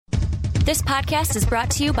This podcast is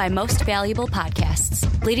brought to you by Most Valuable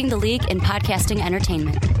Podcasts, leading the league in podcasting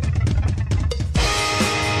entertainment.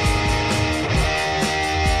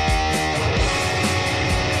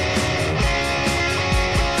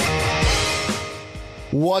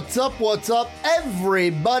 What's up,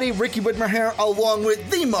 everybody? Ricky Whitmer here, along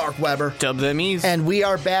with the Mark Weber. Dub them ease. And we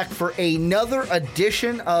are back for another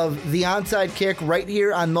edition of The Onside Kick right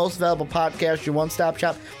here on Most Valuable Podcast, your one-stop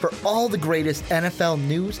shop for all the greatest NFL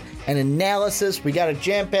news and analysis. We got a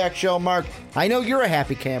jam-packed show, Mark. I know you're a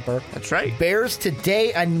happy camper. That's right. Bears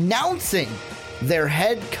today announcing their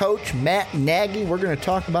head coach, Matt Nagy. We're going to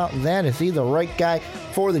talk about that. Is he the right guy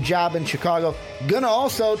for the job in Chicago? Going to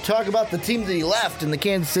also talk about the team that he left in the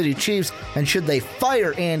Kansas City Chiefs, and should they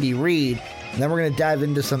fire Andy Reid? And then we're going to dive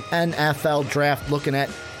into some NFL draft, looking at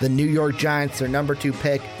the New York Giants, their number 2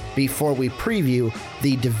 pick, before we preview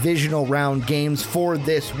the divisional round games for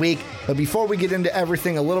this week. But before we get into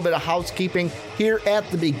everything, a little bit of housekeeping here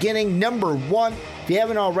at the beginning. Number 1, if you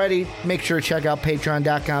haven't already, make sure to check out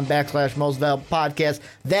patreon.com/mostvaluablepodcast.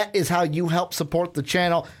 That is how you help support the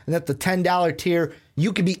channel. And at the $10 tier,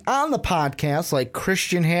 you can be on the podcast like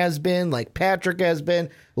Christian has been, like Patrick has been,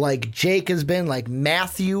 like Jake has been, like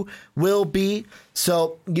Matthew will be.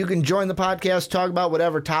 So you can join the podcast, talk about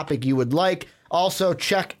whatever topic you would like. Also,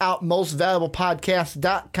 check out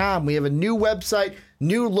mostvaluablepodcast.com. We have a new website,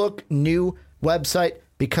 new look, new website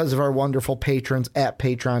because of our wonderful patrons at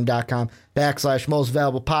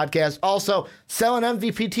patreon.com/mostvaluablepodcast. Also, selling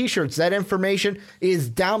MVP t-shirts. That information is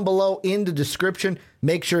down below in the description.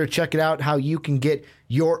 Make sure to check it out, how you can get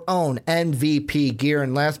your own MVP gear.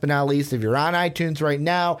 And last but not least, if you're on iTunes right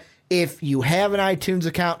now, if you have an iTunes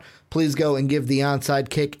account, please go and give the Onside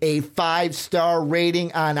Kick a 5-star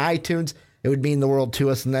rating on iTunes. It would mean the world to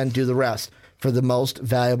us, and then do the rest for the Most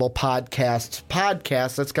Valuable Podcasts.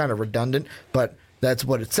 That's kind of redundant, but that's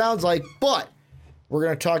what it sounds like. But we're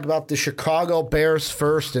going to talk about the Chicago Bears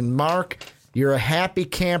first. And Mark, you're a happy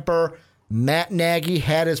camper. Matt Nagy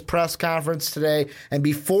had his press conference today. And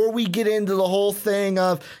before we get into the whole thing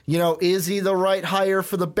of, is he the right hire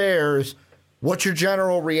for the Bears, what's your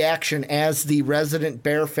general reaction as the resident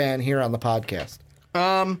Bear fan here on the podcast?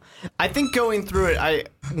 I think going through it,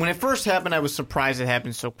 when it first happened, I was surprised it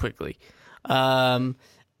happened so quickly. And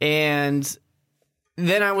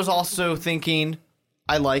then I was also thinking,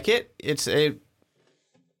 I like it.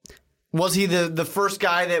 Was he the first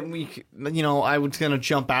guy that I was going to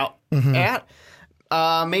jump out at?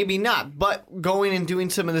 Maybe not. But going and doing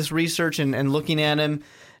some of this research and looking at him,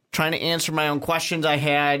 trying to answer my own questions I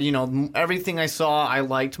had, everything I saw, I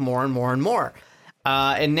liked more and more and more.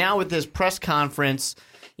 And now with this press conference,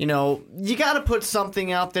 you got to put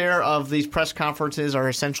something out there of these press conferences are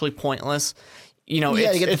essentially pointless. You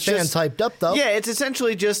get the fans hyped up, though. Yeah, it's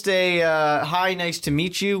essentially just a, hi, nice to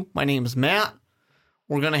meet you. My name's Matt.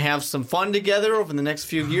 We're going to have some fun together over the next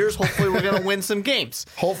few years. Hopefully we're going to win some games.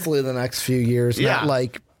 Hopefully the next few years, not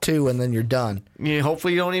like 2 and then you're done. Yeah,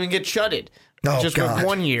 hopefully you don't even get shutted. Just with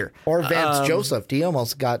 1 year. Or Vance Joseph. He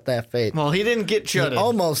almost got that fate. Well, he didn't get shutted. He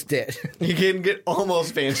almost did. He didn't get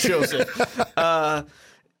almost Vance Joseph.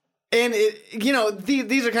 And,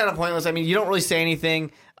 these are kind of pointless. I mean, you don't really say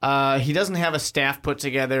anything. He doesn't have a staff put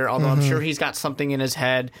together, although I'm sure he's got something in his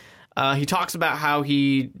head. He talks about how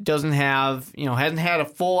he doesn't have, hasn't had a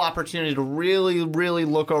full opportunity to really, really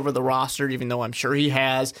look over the roster, even though I'm sure he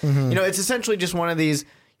has. It's essentially just one of these,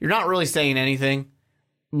 you're not really saying anything,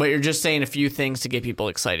 but you're just saying a few things to get people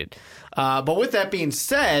excited. But with that being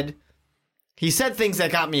said, he said things that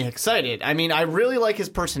got me excited. I mean, I really like his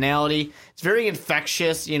personality. It's very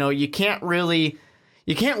infectious. You can't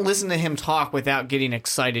listen to him talk without getting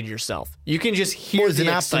excited yourself. You can just hear he's the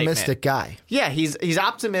an excitement. Optimistic guy. Yeah, he's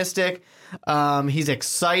optimistic. He's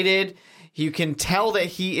excited. You can tell that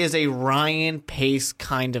he is a Ryan Pace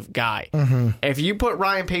kind of guy. If you put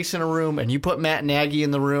Ryan Pace in a room and you put Matt Nagy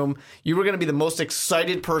in the room, you were going to be the most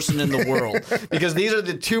excited person in the world because these are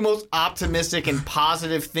the 2 most optimistic and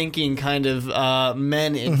positive thinking kind of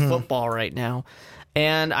men in football right now.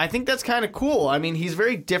 And I think that's kind of cool. I mean, he's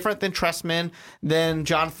very different than Trestman, than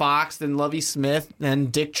John Fox, than Lovie Smith,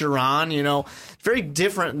 than Dick Duran, very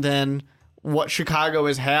different than what Chicago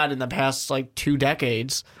has had in the past, 2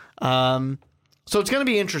 decades. So it's going to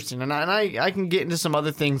be interesting. And I can get into some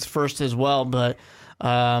other things first as well. But,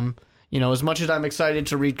 as much as I'm excited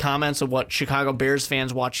to read comments of what Chicago Bears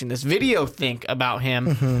fans watching this video think about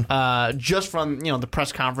him, just from, the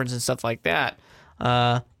press conference and stuff like that,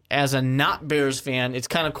 as a not Bears fan, it's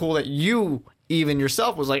kind of cool that you even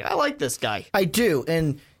yourself was like, I like this guy. I do.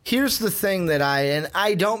 And here's the thing that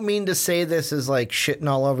I don't mean to say this as like shitting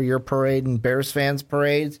all over your parade and Bears fans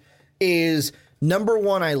parades, is Number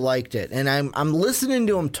one, I liked it, and I'm listening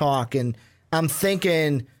to him talk, and I'm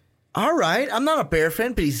thinking, all right, I'm not a Bear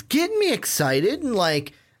fan, but he's getting me excited, and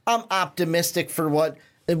like I'm optimistic for what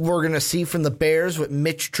we're gonna see from the Bears with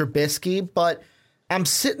Mitch Trubisky. But I'm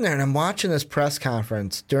sitting there and I'm watching this press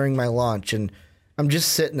conference during my lunch, and I'm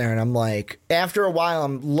just sitting there, and I'm like, after a while,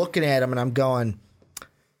 I'm looking at him, and I'm going,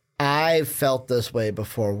 I've felt this way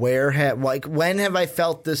before. When have I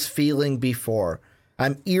felt this feeling before?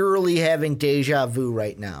 I'm eerily having deja vu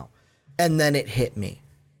right now. And then it hit me.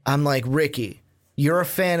 I'm like, Ricky, you're a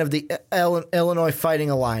fan of the Illinois Fighting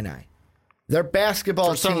Illini. Their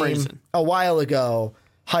basketball team a while ago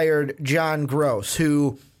hired John Gross,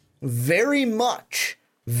 who very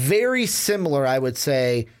similar, I would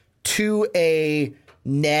say, to a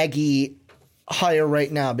Nagy hire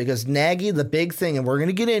right now, because Nagy, the big thing, and we're going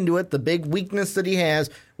to get into it, the big weakness that he has,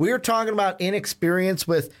 we were talking about inexperience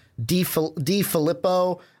with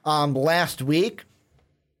DiFilippo last week.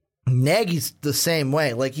 Nagy's the same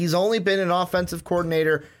way. Like, he's only been an offensive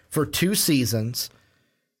coordinator for 2 seasons.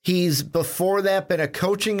 He's before that been a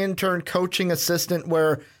coaching intern, coaching assistant,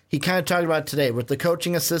 where he kind of talked about today. With the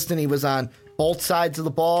coaching assistant, he was on both sides of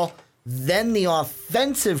the ball. Then the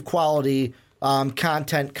offensive quality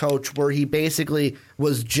content coach, where he basically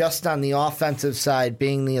was just on the offensive side,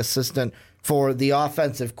 being the assistant for the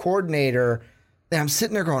offensive coordinator. And I'm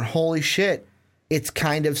sitting there going, holy shit, it's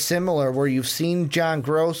kind of similar, where you've seen John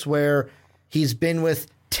Gross, where he's been with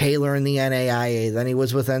Taylor in the NAIA, then he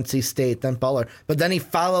was with NC State, then Butler, but then he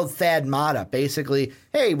followed Thad Matta. Basically,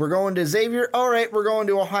 hey, we're going to Xavier. All right, we're going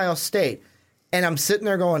to Ohio State. And I'm sitting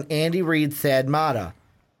there going, Andy Reid, Thad Matta,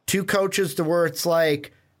 2 coaches to where it's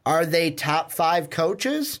like, are they top 5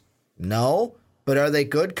 coaches? No. But are they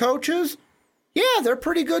good coaches? Yeah, they're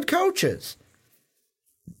pretty good coaches.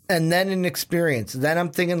 And then in experience, then I'm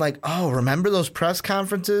thinking like, oh, remember those press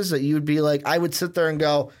conferences that you would be like, I would sit there and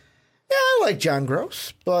go, yeah, I like John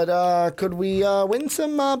Gross, but could we win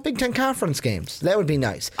some Big Ten Conference games? That would be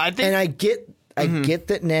nice. I get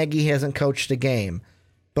that Nagy hasn't coached a game,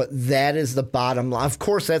 but that is the bottom line. Of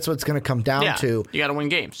course, that's what's going to come down to. You got to win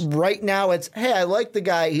games. Right now, it's, hey, I like the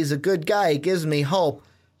guy. He's a good guy. He gives me hope.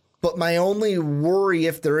 But my only worry,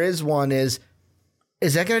 if there is one, is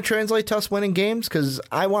that going to translate to us winning games? Because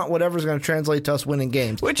I want whatever's going to translate to us winning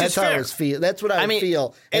games. That's how I feel. That's what I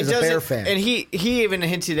feel as a Bear fan. And he even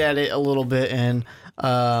hinted at it a little bit. And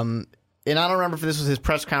I don't remember if this was his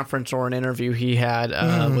press conference or an interview he had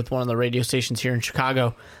with one of the radio stations here in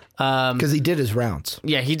Chicago. Because he did his rounds.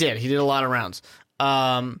 Yeah, he did. He did a lot of rounds.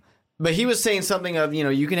 But he was saying something of,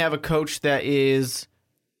 you can have a coach that is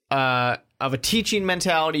of a teaching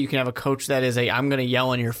mentality. You can have a coach that is I'm going to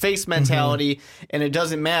yell in your face mentality. And it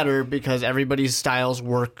doesn't matter because everybody's styles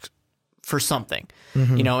work for something.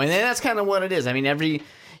 And that's kind of what it is. I mean,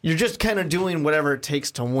 you're just kind of doing whatever it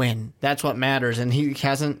takes to win. That's what matters. And he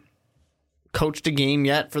hasn't coached a game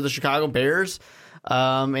yet for the Chicago Bears.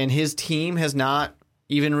 And his team has not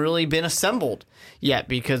even really been assembled yet,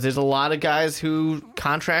 because there's a lot of guys who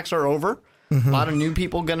contracts are over. A lot of new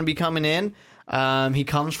people going to be coming in. He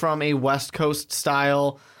comes from a West Coast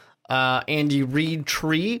style Andy Reid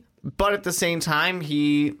tree, but at the same time,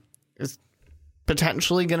 he is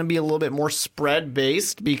potentially going to be a little bit more spread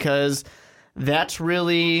based, because that's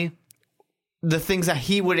really the things that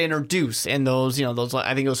he would introduce in those,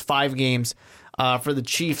 I think it was 5 games for the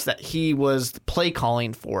Chiefs that he was play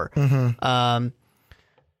calling for.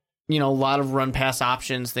 A lot of run pass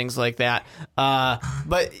options, things like that.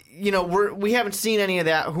 But we haven't seen any of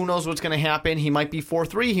that. Who knows what's going to happen? He might be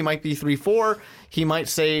 4-3. He might be 3-4. He might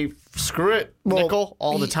say, screw it, nickel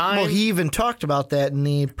all the time. Well, he even talked about that in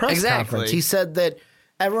the press conference. He said that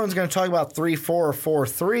everyone's going to talk about 3-4 or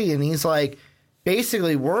 4-3. And he's like,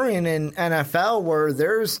 basically, we're in an NFL where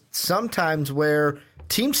there's sometimes where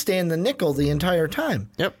teams stay in the nickel the entire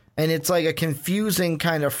time. Yep. And it's like a confusing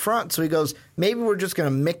kind of front. So he goes, maybe we're just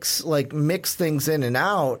going to mix things in and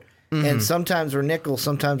out. And sometimes we're nickel,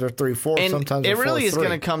 sometimes we're 3-4, and sometimes we're 4-3. It really is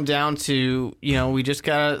going to come down to, we just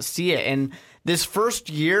got to see it. And this first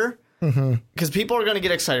year, because people are going to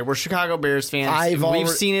get excited. We're Chicago Bears fans. We've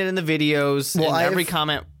seen it in the videos, in every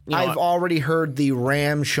comment. I've already heard the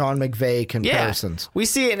Ram Sean McVay comparisons. Yeah, we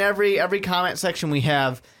see it in every comment section we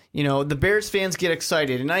have. The Bears fans get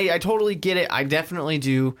excited, and I totally get it. I definitely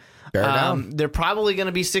do. They're probably going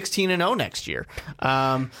to be 16-0 next year.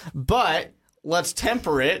 But let's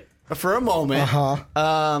temper it for a moment.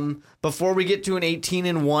 Before we get to an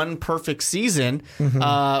 18-1 perfect season,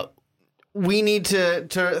 we need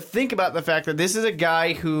to think about the fact that this is a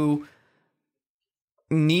guy who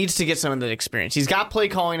needs to get some of the experience. He's got play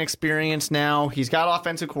calling experience now. He's got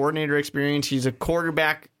offensive coordinator experience. He's a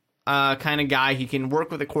quarterback kind of guy. He can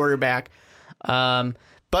work with a quarterback.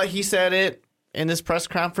 But he said it in this press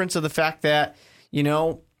conference of the fact that,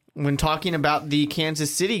 when talking about the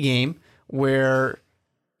Kansas City game where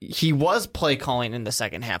he was play calling in the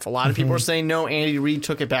second half, a lot of people are saying, no, Andy Reid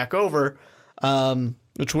took it back over,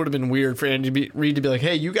 which would have been weird for Andy Reid to be like,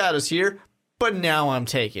 hey, you got us here, but now I'm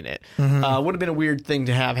taking it. Would have been a weird thing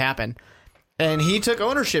to have happen. And he took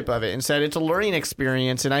ownership of it and said it's a learning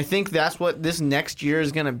experience. And I think that's what this next year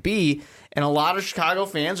is going to be. And a lot of Chicago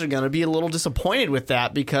fans are going to be a little disappointed with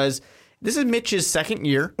that because this is Mitch's second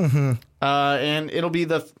year. And it'll be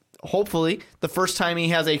hopefully the first time he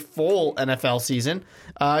has a full NFL season.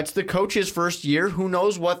 It's the coach's first year. Who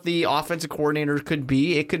knows what the offensive coordinator could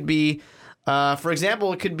be? It could be, for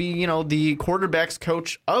example, it could be, the quarterback's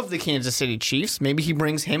coach of the Kansas City Chiefs. Maybe he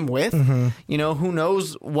brings him with. Who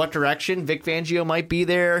knows what direction. Vic Fangio might be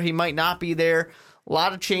there. He might not be there. A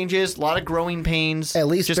lot of changes, a lot of growing pains. At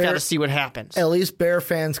least just got to see what happens. At least Bear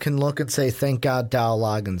fans can look and say, thank God Dow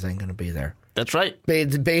Loggins ain't going to be there. That's right.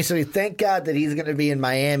 Basically, thank God that he's going to be in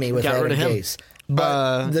Miami with Adam Gase.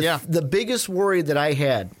 But the biggest worry that I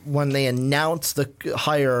had when they announced the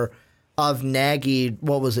hire of Nagy,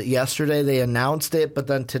 what was it, yesterday? They announced it, but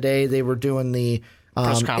then today they were doing the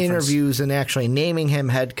interviews and actually naming him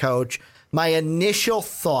head coach. My initial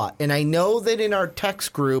thought, and I know that in our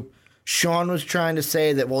text group, Sean was trying to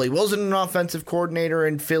say that, well, he wasn't an offensive coordinator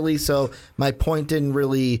in Philly, so my point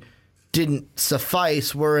didn't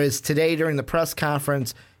suffice, whereas today during the press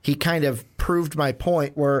conference, he kind of proved my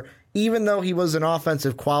point where even though he was an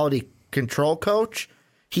offensive quality control coach,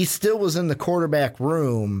 he still was in the quarterback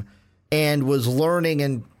room and was learning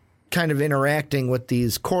and kind of interacting with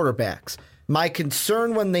these quarterbacks. My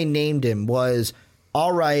concern when they named him was,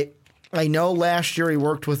 all right, I know last year he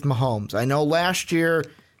worked with Mahomes. I know last year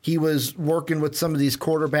he was working with some of these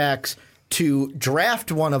quarterbacks to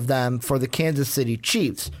draft one of them for the Kansas City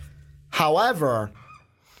Chiefs. However,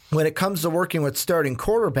 when it comes to working with starting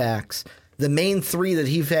quarterbacks, the main three that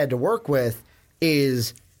he's had to work with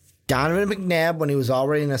is Donovan McNabb when he was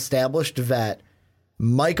already an established vet,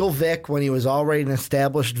 Michael Vick when he was already an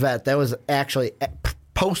established vet. That was actually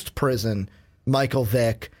post-prison Michael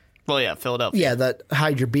Vick. Well, yeah, Philadelphia. Yeah, that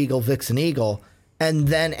hide your beagle, Vixen Eagle. And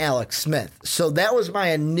then Alex Smith. So that was my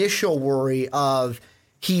initial worry of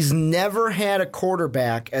he's never had a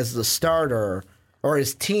quarterback as the starter, or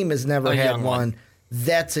his team has never had one.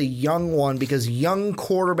 That's a young one because young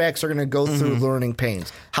quarterbacks are going to go through learning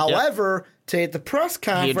pains. However, today at the press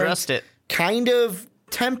conference, kind of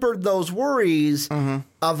tempered those worries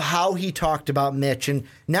of how he talked about Mitch. And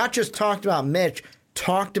not just talked about Mitch,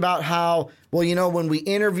 talked about how, well, when we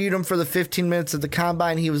interviewed him for the 15 minutes at the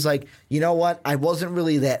Combine, he was like, you know what? I wasn't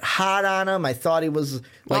really that hot on him. I thought he was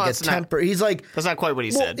like a temper. He's like, that's not quite what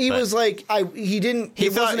he said. He was like, he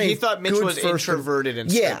thought Mitch was introverted and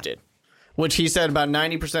scripted. Which he said about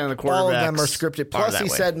 90% of the quarterbacks. All of them are scripted. Plus, he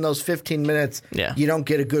said in those 15 minutes, you don't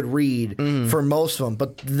get a good read for most of them.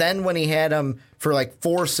 But then when he had him for like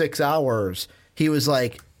 4-6 hours, he was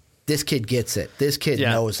like, this kid gets it. This kid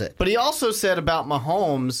knows it. But he also said about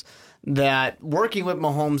Mahomes that working with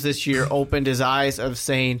Mahomes this year opened his eyes of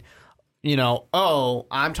saying,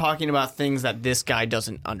 I'm talking about things that this guy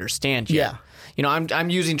doesn't understand yet. I'm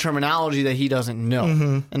using terminology that he doesn't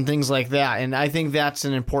know and things like that. And I think that's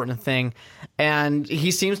an important thing. And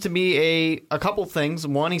he seems to be a couple things.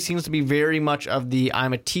 One, he seems to be very much of the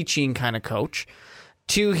I'm a teaching kind of coach.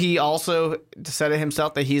 Two, he also said it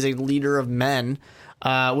himself that he's a leader of men.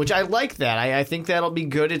 Which I like that. I think that'll be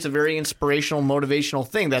good. It's a very inspirational, motivational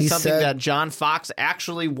thing. That's something that John Fox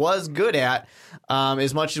actually was good at.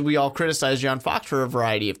 As much as we all criticize John Fox for a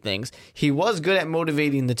variety of things, he was good at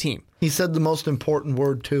motivating the team. He said the most important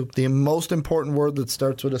word, too. The most important word that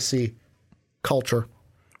starts with a C. Culture.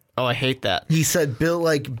 Oh, I hate that. He said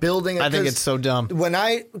building. I think it's so dumb.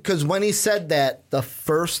 Because when he said that, the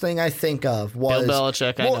first thing I think of was Bill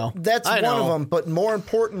Belichick. I know. That's one of them. But more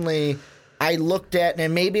importantly, I looked at,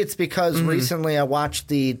 and maybe it's because recently I watched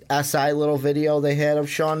the SI little video they had of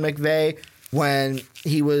Sean McVay when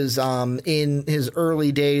he was in his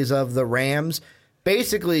early days of the Rams.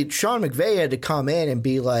 Basically, Sean McVay had to come in and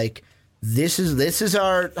be like, this is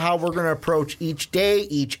how we're going to approach each day,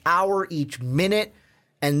 each hour, each minute,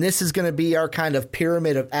 and this is going to be our kind of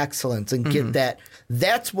pyramid of excellence and get that.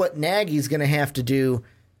 That's what Nagy's going to have to do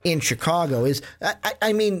in Chicago.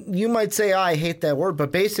 I mean, you might say, I hate that word,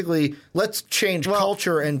 but basically, let's change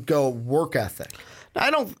culture and go work ethic.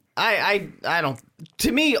 I don't.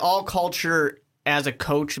 To me, all culture as a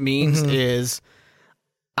coach means is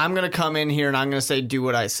I'm going to come in here and I'm going to say, do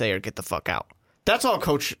what I say or get the fuck out. That's all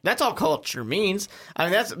culture means. I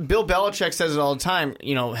mean, that's Bill Belichick says it all the time.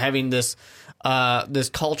 You know, having this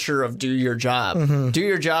culture of do your job. Mm-hmm. Do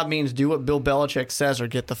your job means do what Bill Belichick says or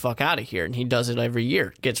get the fuck out of here, and he does it every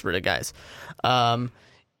year. Gets rid of guys.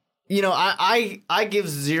 You know, I give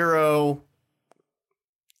zero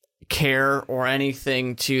care or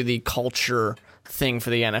anything to the culture thing for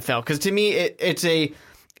the NFL, because to me it's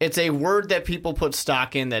a word that people put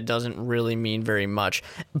stock in that doesn't really mean very much.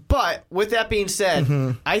 But with that being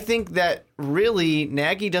said, I think that really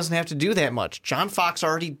Nagy doesn't have to do that much. John Fox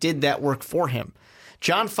already did that work for him.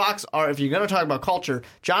 John Fox, if you're going to talk about culture,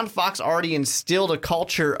 John Fox already instilled a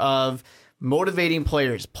culture of motivating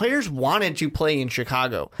players. Players wanted to play in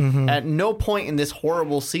Chicago. At no point in this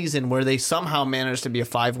horrible season where they somehow managed to be a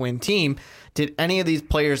 5-win team did any of these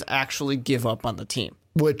players actually give up on the team.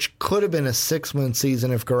 Which could have been a 6-win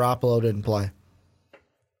season if Garoppolo didn't play.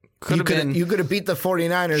 You could have beat the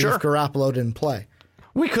 49ers if Garoppolo didn't play.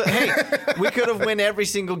 We could have won every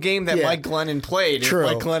single game that Mike Glennon played if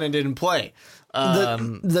Mike Glennon didn't play.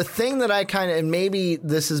 The thing that I kind of, and maybe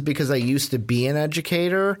this is because I used to be an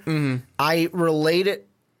educator, I relate it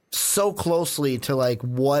so closely to like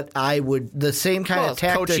what I would, the same kind of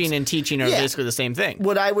tactics. Coaching and teaching are basically the same thing.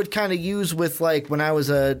 What I would kind of use with like when I was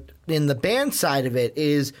in the band side of it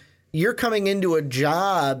is you're coming into a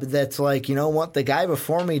job that's like, you know what, the guy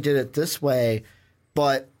before me did it this way,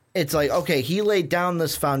 but it's like, okay, he laid down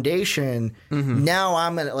this foundation. Now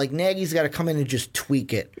I'm going to, like, Nagy's got to come in and just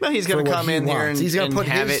tweak it. Well, he's going to come in there and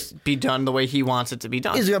have it be done the way he wants it to be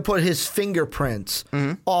done. He's going to put his fingerprints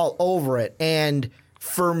all over it. And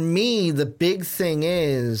for me, the big thing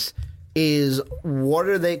is what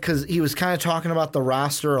are they, because he was kind of talking about the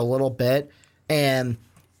roster a little bit. And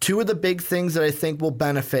two of the big things that I think will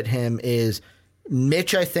benefit him is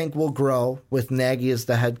Mitch, I think, will grow with Nagy as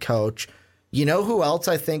the head coach. You know who else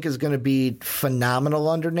I think is going to be phenomenal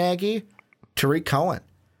under Nagy? Tariq Cohen.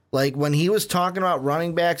 Like when he was talking about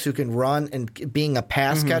running backs who can run and being a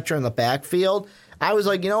pass catcher in the backfield, I was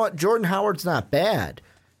like, you know what? Jordan Howard's not bad.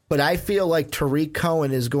 But I feel like Tariq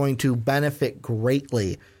Cohen is going to benefit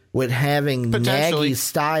greatly with having Nagy's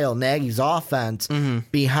style, Nagy's offense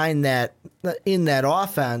behind that, in that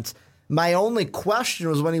offense. My only question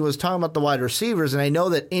was when he was talking about the wide receivers, and I know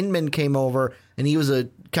that Inman came over and he was a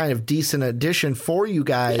kind of decent addition for you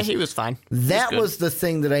guys. Yeah, he was fine. That was the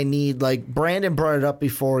thing that I need. Like Brandon brought it up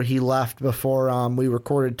before he left, before we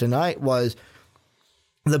recorded tonight, was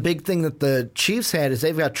the big thing that the Chiefs had is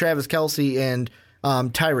they've got Travis Kelce and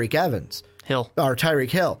Tyreek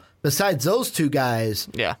Hill. Besides those two guys,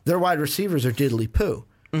 their wide receivers are diddly poo.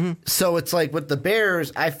 So it's like with the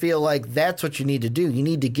Bears, I feel like that's what you need to do. You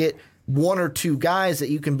need to get one or two guys that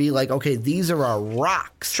you can be like, okay, these are our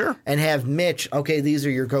rocks. Sure. And have Mitch, okay, these are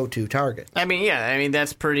your go-to targets. I mean,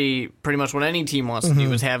 that's pretty much what any team wants to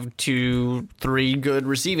do is have 2-3 good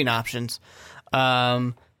receiving options.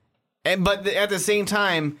 But at the same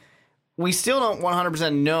time, we still don't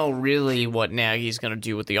 100% know really what Nagy's going to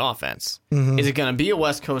do with the offense. Is it going to be a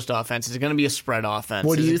West Coast offense? Is it going to be a spread offense?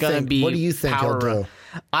 What do you think he'll do?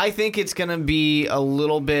 I think it's going to be a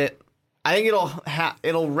little bit. I think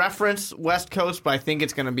it'll reference West Coast, but I think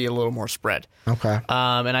it's going to be a little more spread. Okay.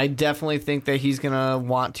 And I definitely think that he's going to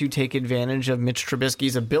want to take advantage of Mitch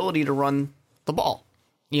Trubisky's ability to run the ball.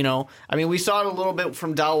 You know, I mean, we saw it a little bit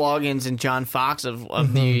from Dowell Loggins and John Fox of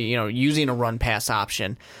the, you know, using a run pass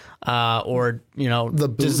option. Or, you know, the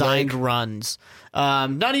designed runs.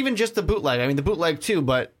 Not even just the bootleg. I mean, the bootleg too,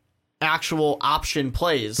 but actual option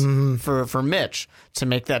plays for Mitch to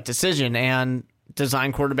make that decision and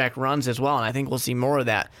design quarterback runs as well. And I think we'll see more of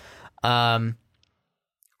that.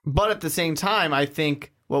 But at the same time, I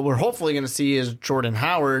think what we're hopefully going to see is Jordan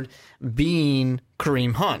Howard being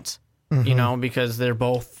Kareem Hunt, you know, because they're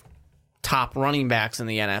both top running backs in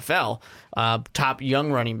the NFL, top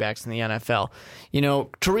young running backs in the NFL. You know,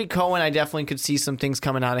 Tariq Cohen, I definitely could see some things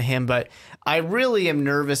coming out of him, but I really am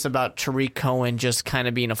nervous about Tariq Cohen just kind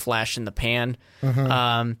of being a flash in the pan.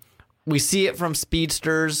 We see it from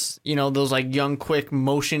speedsters, you know, those like young, quick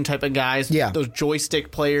motion type of guys, those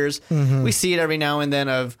joystick players. We see it every now and then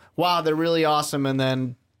of, wow, they're really awesome, and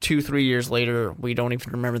then 2-3 years later, we don't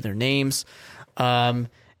even remember their names.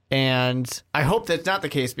 And I hope that's not the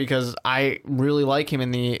case because I really like him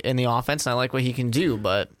in the offense and I like what he can do,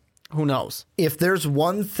 but who knows? If there's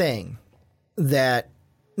one thing that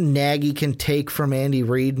Nagy can take from Andy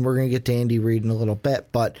Reid, and we're going to get to Andy Reid in a little bit,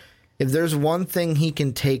 but if there's one thing he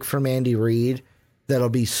can take from Andy Reid that'll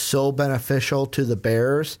be so beneficial to the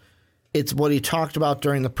Bears, it's what he talked about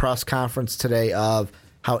during the press conference today of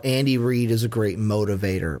how Andy Reid is a great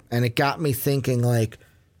motivator. And it got me thinking like,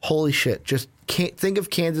 holy shit, just think of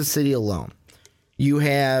Kansas City alone. You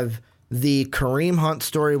have the Kareem Hunt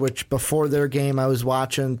story, which before their game I was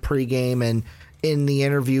watching pregame, and in the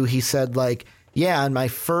interview he said, like, yeah, on my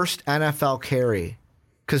first NFL carry,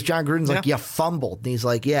 because John Gruden's like, you fumbled. And he's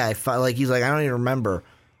like, yeah, he's like, I don't even remember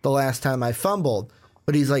the last time I fumbled.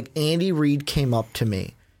 But he's like, Andy Reid came up to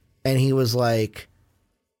me and he was like,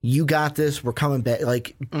 you got this. We're coming back.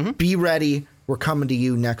 Like, be ready. We're coming to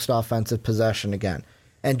you next offensive possession again.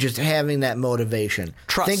 And just having that motivation.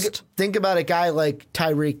 Trust. Think about a guy like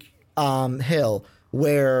Tyreek Hill,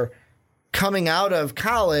 where coming out of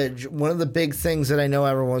college, one of the big things that I know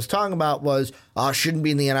everyone was talking about was shouldn't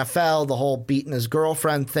be in the NFL, the whole beating his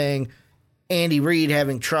girlfriend thing. Andy Reid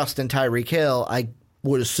having trust in Tyreek Hill, I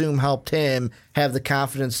would assume helped him have the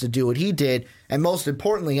confidence to do what he did. And most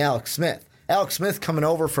importantly, Alex Smith. Alex Smith coming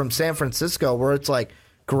over from San Francisco, where it's like,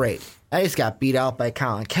 great, I just got beat out by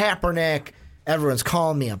Colin Kaepernick. Everyone's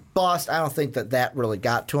calling me a bust. I don't think that really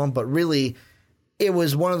got to him, but really it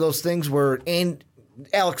was one of those things where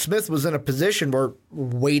Alex Smith was in a position where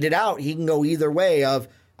wait it out. He can go either way of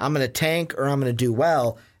I'm going to tank or I'm going to do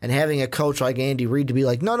well. And having a coach like Andy Reid to be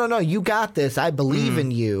like, no, you got this. I believe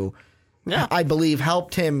in you. Yeah. I believe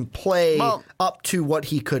helped him play up to what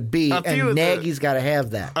he could be. And Nagy's got to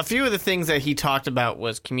have that. A few of the things that he talked about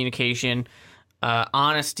was communication,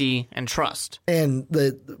 honesty, and trust. And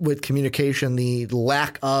with communication, the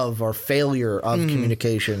lack of or failure of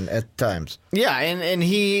communication at times. Yeah, and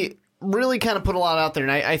he really kind of put a lot out there.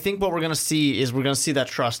 And I think what we're going to see is that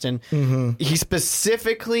trust. And he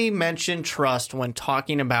specifically mentioned trust when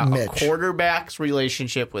talking about a quarterback's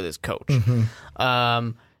relationship with his coach.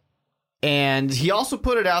 And he also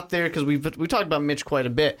put it out there, because we talked about Mitch quite a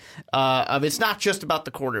bit, of it's not just about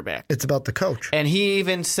the quarterback. It's about the coach. And he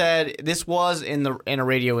even said, this was in a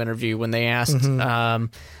radio interview when they asked him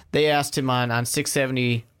on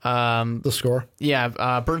 670. The Score?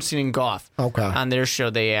 Yeah, Bernstein and Goff. Okay. On their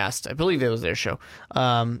show, they asked. I believe it was their show.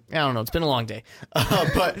 I don't know. It's been a long day.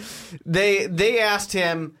 But they asked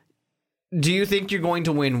him, do you think you're going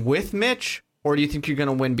to win with Mitch, or do you think you're going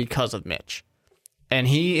to win because of Mitch? And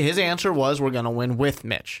his answer was, we're going to win with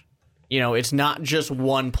Mitch. You know, it's not just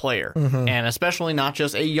one player, and especially not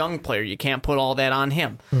just a young player. You can't put all that on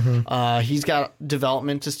him. He's got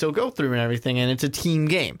development to still go through and everything, and it's a team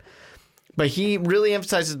game. But he really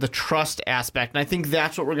emphasizes the trust aspect, and I think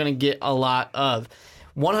that's what we're going to get a lot of.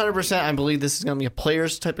 100%, I believe this is going to be a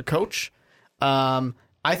player's type of coach. I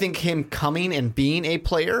think him coming and being a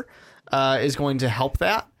player is going to help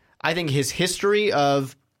that. I think his history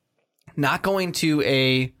of not going to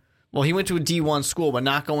he went to a D1 school, but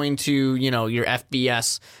not going to, your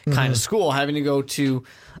FBS kind of school, having to go to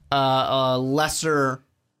a lesser.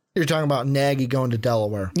 You're talking about Nagy going to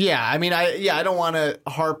Delaware. Yeah, I mean, I don't want to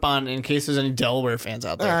harp on in case there's any Delaware fans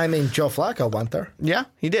out there. I mean, Joe Flacco went there. Yeah,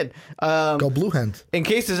 he did. Go Blue Hens. In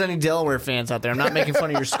case there's any Delaware fans out there, I'm not making fun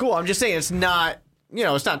of your school. I'm just saying it's not,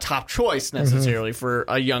 it's not top choice necessarily for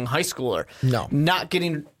a young high schooler. No. Not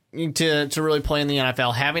getting to really play in the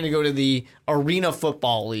NFL, having to go to the Arena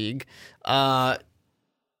Football League, and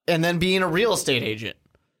then being a real estate agent.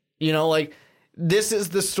 This is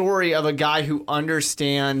the story of a guy who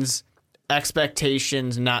understands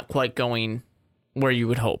expectations not quite going where you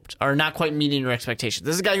would hoped, or not quite meeting your expectations.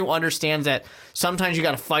 This is a guy who understands that sometimes you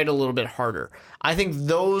got to fight a little bit harder. I think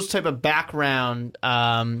those type of background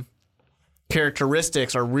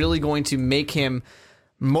characteristics are really going to make him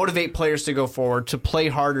motivate players to go forward, to play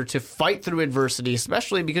harder, to fight through adversity,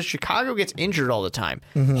 especially because Chicago gets injured all the time.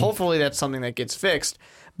 Hopefully that's something that gets fixed.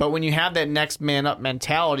 But when you have that next man up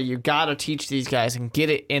mentality, you got to teach these guys and get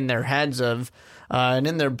it in their heads and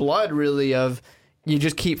in their blood, really, of you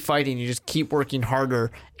just keep fighting, you just keep working harder.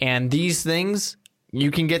 And these things,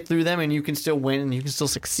 you can get through them and you can still win and you can still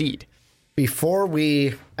succeed. Before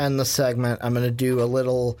we end the segment, I'm going to do a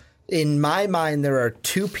little. In my mind, there are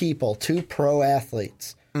two pro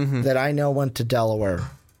athletes that I know went to Delaware.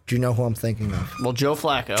 Do you know who I'm thinking of? Well, Joe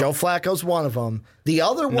Flacco. Joe Flacco's one of them. The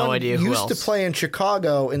other one used to play in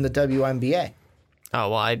Chicago in the WNBA. Oh,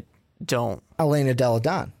 well, I don't. Elena Delle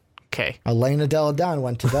Donne. Okay. Elena Delle Donne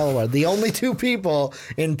went to Delaware. The only two people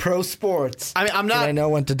in pro sports that I know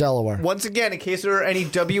went to Delaware. Once again, in case there are any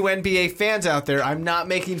WNBA fans out there, I'm not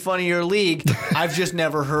making fun of your league. I've just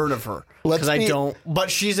never heard of her. Because I don't.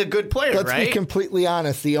 But she's a good player, right? Let's be completely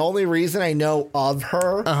honest. The only reason I know of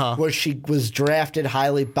her was she was drafted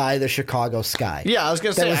highly by the Chicago Sky. Yeah, I was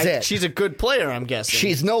going to say, she's a good player, I'm guessing.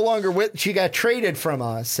 She's no longer she got traded from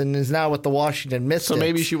us and is now with the Washington Mystics. So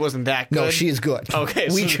maybe she wasn't that good? No, she is good. Okay.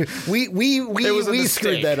 We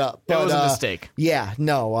screwed that up. But, it was a mistake. Yeah,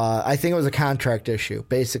 no. I think it was a contract issue.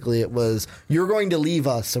 Basically, it was, you're going to leave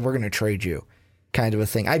us, so we're going to trade you. kind of a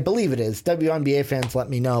thing. I believe it is. WNBA fans let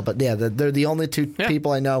me know. But yeah, they're the only two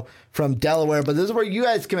people I know from Delaware. But this is where you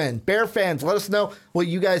guys come in. Bear fans, let us know what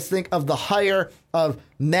you guys think of the hire of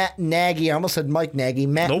Matt Nagy. I almost said Mike Nagy.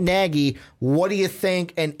 Matt Nagy, what do you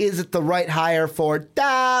think? And is it the right hire for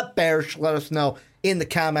the Bears? Let us know in the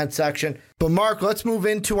comment section. But Mark, let's move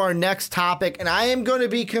into our next topic. And I am going to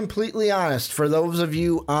be completely honest. For those of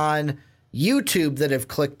you on YouTube that have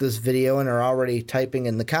clicked this video and are already typing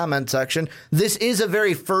in the comment section, this is a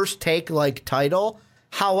very first take like title.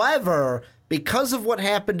 However, because of what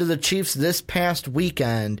happened to the Chiefs this past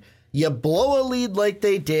weekend, you blow a lead like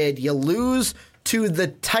they did, you lose to the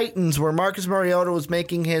Titans where Marcus Mariota was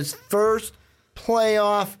making his first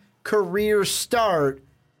playoff career start.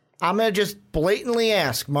 I'm going to just blatantly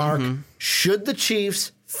ask, Mark, should the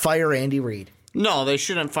Chiefs fire Andy Reid? No, they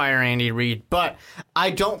shouldn't fire Andy Reid, but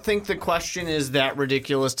I don't think the question is that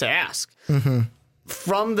ridiculous to ask.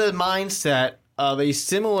 From the mindset of a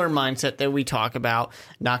similar mindset that we talk about,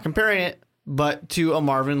 not comparing it, but to a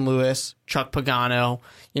Marvin Lewis, Chuck Pagano,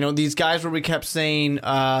 these guys where we kept saying,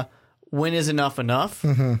 when is enough enough?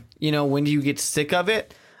 When do you get sick of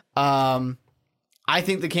it? I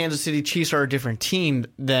think the Kansas City Chiefs are a different team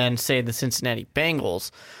than, say, the Cincinnati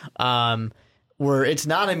Bengals. Where it's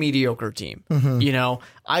not a mediocre team.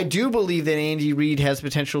 I do believe that Andy Reid has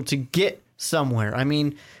potential to get somewhere. I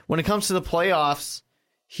mean, when it comes to the playoffs,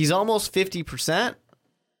 he's almost 50%.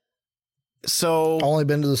 So only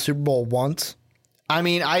been to the Super Bowl once. I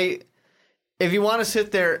mean, if you want to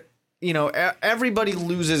sit there, everybody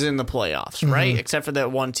loses in the playoffs, right? Except for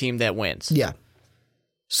that one team that wins. Yeah.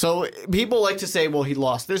 So people like to say, well, he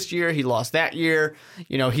lost this year, he lost that year.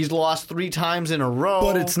 He's lost 3 times in a row.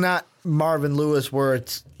 But it's not Marvin Lewis where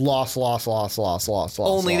it's loss.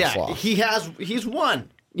 Only that. He's won.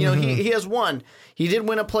 He has won. He did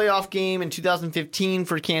win a playoff game in 2015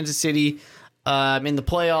 for Kansas City in the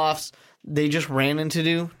playoffs. They just ran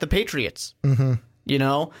into the Patriots.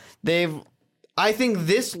 I think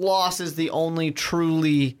this loss is the only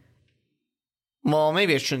truly, well,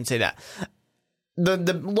 maybe I shouldn't say that.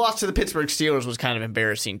 The loss to the Pittsburgh Steelers was kind of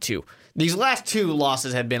embarrassing, too. These last 2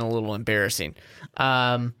 losses have been a little embarrassing.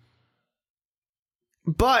 But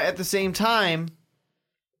at the same time,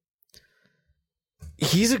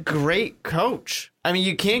 he's a great coach. I mean,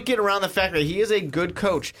 you can't get around the fact that he is a good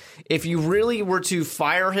coach. If you really were to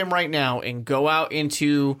fire him right now and go out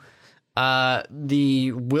into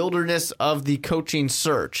the wilderness of the coaching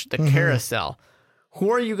search, the carousel,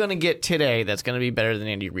 who are you going to get today that's going to be better than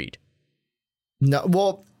Andy Reid? No,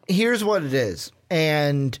 well, here's what it is.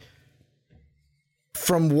 And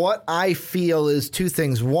from what I feel is 2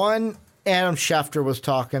 things. One, Adam Schefter was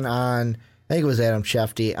talking on, I think it was Adam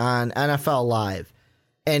Schefter, on NFL Live.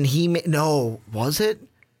 And was it?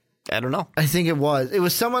 I don't know. I think it was. It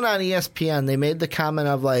was someone on ESPN. They made the comment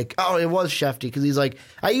of like, oh, it was Schefter. Because he's like,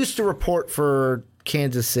 I used to report for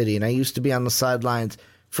Kansas City. And I used to be on the sidelines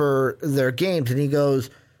for their games. And he goes,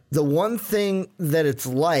 the one thing that it's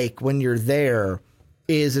like when you're there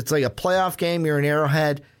is it's like a playoff game. You're in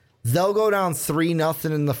Arrowhead. They'll go down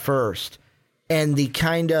 3-0 in the first. And the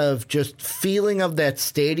kind of just feeling of that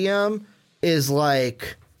stadium is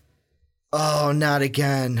like, oh, not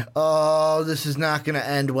again. Oh, this is not going to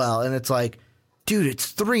end well. And it's like, dude,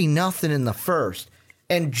 it's 3-0 in the first.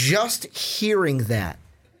 And just hearing that,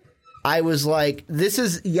 I was like, this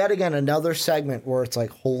is yet again another segment where it's like,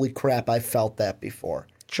 holy crap, I felt that before.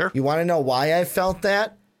 Sure. You want to know why I felt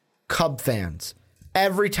that? Cub fans.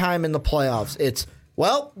 Every time in the playoffs, it's,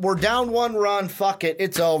 well, we're down 1 run. Fuck it.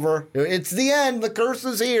 It's over. It's the end. The curse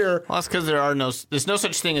is here. Well, that's because there's no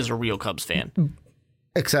such thing as a real Cubs fan.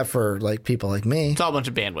 Except for like people like me. It's all a bunch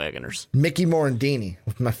of bandwagoners. Mickey Morandini,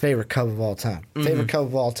 my favorite Cub of all time. Favorite Cub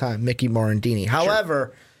of all time, Mickey Morandini.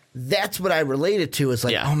 However, that's what I related to. Is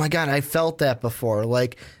like, oh my God, I felt that before.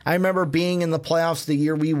 Like, I remember being in the playoffs the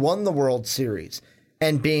year we won the World Series.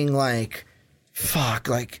 And being like, fuck,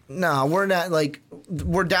 like, no, we're not, like,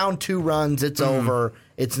 we're down 2 runs. It's over.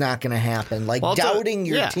 It's not going to happen. Like, doubting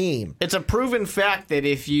your team. It's a proven fact that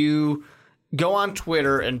if you go on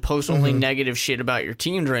Twitter and post only negative shit about your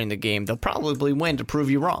team during the game, they'll probably win to prove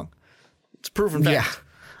you wrong. It's a proven fact. Yeah.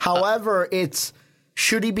 However,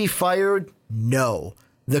 should he be fired? No.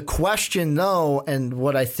 The question, though, and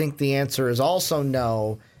what I think the answer is also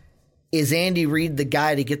no, is Andy Reid the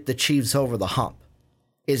guy to get the Chiefs over the hump?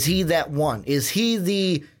 Is he that one? Is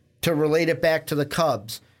he to relate it back to the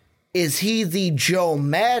Cubs, is he the Joe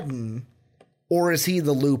Madden or is he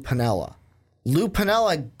the Lou Piniella? Lou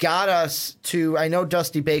Piniella got us to, I know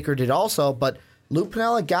Dusty Baker did also, but Lou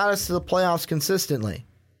Piniella got us to the playoffs consistently.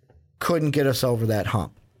 Couldn't get us over that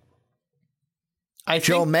hump.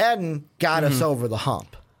 Joe Madden got us over the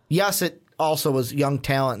hump. Yes, it also was young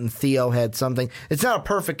talent, and Theo had something. It's not a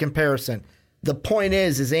perfect comparison. The point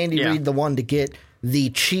is Andy Reid the one to get the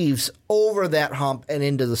Chiefs over that hump and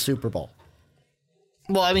into the Super Bowl?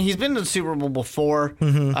 Well, I mean, he's been to the Super Bowl before,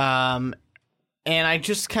 and I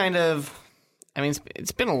just kind of, I mean,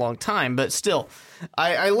 it's been a long time, but still,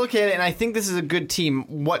 I look at it and I think this is a good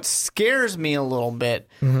team. What scares me a little bit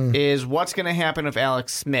is what's going to happen with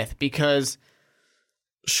Alex Smith, because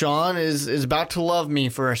Sean is about to love me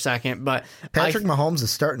for a second, but Patrick Mahomes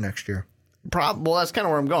is starting next year. Well, that's kind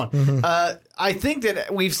of where I'm going. I think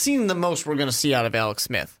that we've seen the most we're going to see out of Alex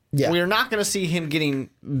Smith. Yeah. We're not going to see him getting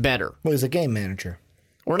better. Well, he's a game manager.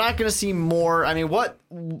 We're not going to see more. I mean,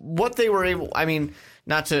 what they were able. I mean,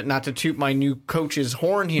 not to toot my new coach's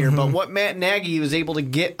horn here, but what Matt Nagy was able to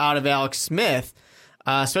get out of Alex Smith,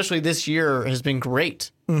 especially this year, has been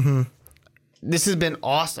great. This has been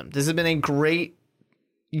awesome. This has been a great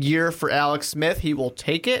year for Alex Smith. He will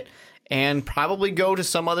take it and probably go to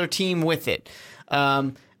some other team with it.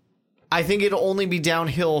 I think it'll only be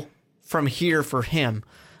downhill from here for him.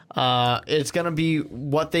 It's going to be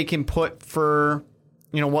what they can put for,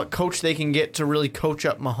 what coach they can get to really coach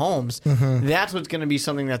up Mahomes. That's what's going to be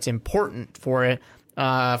something that's important for it,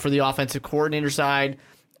 for the offensive coordinator side,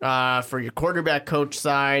 for your quarterback coach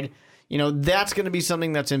side. That's going to be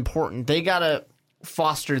something that's important. They got to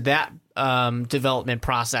foster that development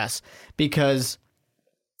process, because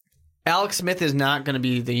Alex Smith is not going to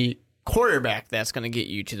be the quarterback that's going to get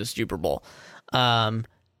you to the Super Bowl.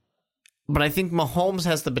 But I think Mahomes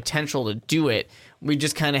has the potential to do it. We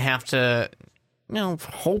just kind of have to,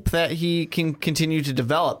 hope that he can continue to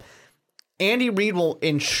develop. Andy Reid will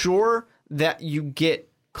ensure that you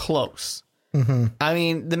get close. I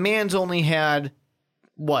mean, the man's only had,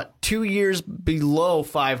 2 years below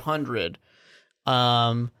 500.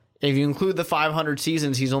 If you include the 500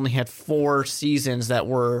 seasons, he's only had 4 seasons that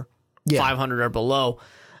were 500 or below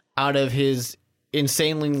out of his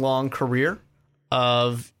insanely long career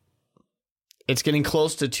of, it's getting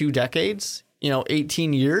close to 2 decades,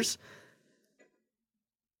 18 years.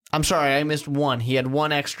 I'm sorry, I missed one. He had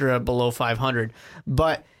one extra below 500,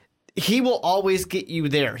 but he will always get you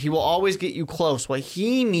there. He will always get you close. What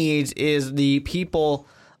he needs is the people,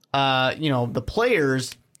 the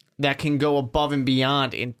players that can go above and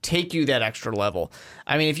beyond and take you that extra level.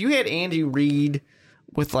 I mean, if you had Andy Reid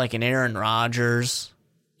with like an Aaron Rodgers,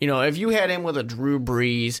 if you had him with a Drew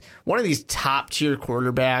Brees, one of these top tier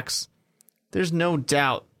quarterbacks, there's no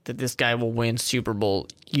doubt that this guy will win Super Bowls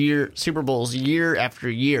year after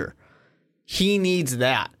year. He needs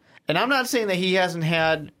that. And I'm not saying that he hasn't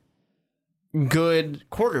had good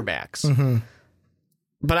quarterbacks.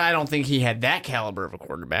 But I don't think he had that caliber of a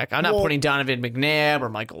quarterback. I'm not putting Donovan McNabb or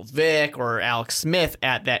Michael Vick or Alex Smith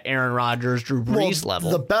at that Aaron Rodgers, Drew Brees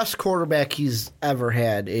level. The best quarterback he's ever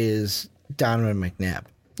had is Donovan McNabb.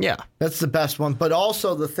 Yeah. That's the best one. But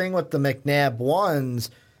also the thing with the McNabb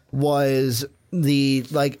ones was I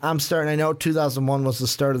know 2001 was the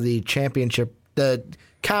start of the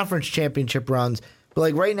conference championship runs.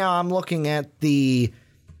 But right now I'm looking at the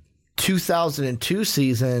 2002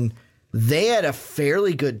 season. They had a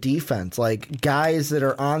fairly good defense. Guys that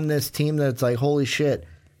are on this team that's holy shit.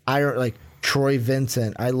 Troy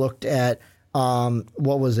Vincent. I looked at,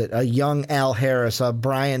 a young Al Harris,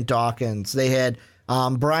 Brian Dawkins. They had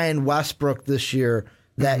Brian Westbrook this year,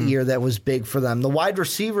 year that was big for them. The wide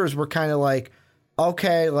receivers were kind of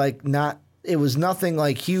okay, it was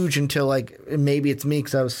nothing huge until maybe it's me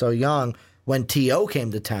because I was so young when T.O.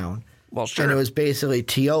 came to town. Well, sure. And it was basically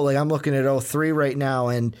T.O. I'm looking at 03 right now,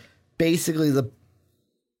 and basically the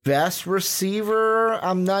best receiver,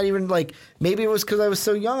 I'm not even maybe it was because I was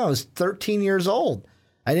so young. I was 13 years old.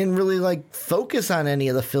 I didn't really focus on any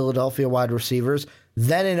of the Philadelphia wide receivers.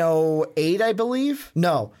 Then in 08, I believe.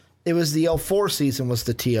 No, it was the 04 season was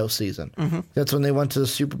the T.O. season. That's when they went to the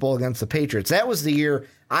Super Bowl against the Patriots. That was the year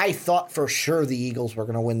I thought for sure the Eagles were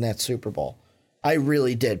going to win that Super Bowl. I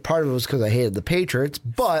really did. Part of it was because I hated the Patriots,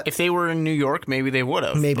 but if they were in New York, maybe they would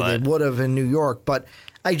have. They would have in New York, but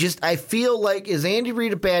I feel is Andy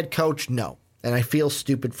Reid a bad coach? No. And I feel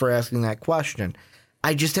stupid for asking that question.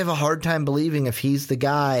 I just have a hard time believing if he's the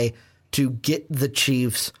guy to get the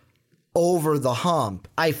Chiefs over the hump.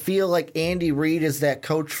 I feel like Andy Reid is that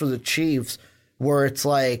coach for the Chiefs where it's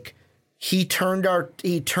he turned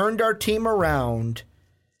our team around.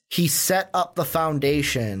 He set up the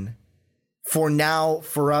foundation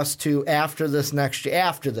for us to after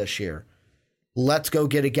this year, let's go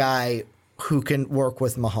get a guy who can work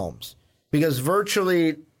with Mahomes. Because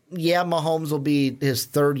virtually, Mahomes will be his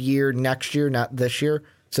 3rd year next year, not this year.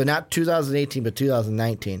 So not 2018, but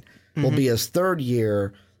 2019. will be his third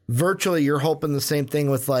year. Virtually, you're hoping the same thing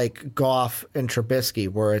with like Goff and Trubisky,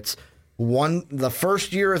 where it's the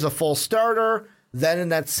first year as a full starter, then in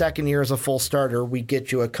that second year as a full starter, we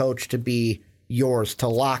get you a coach to be yours, to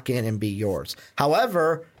lock in and be yours.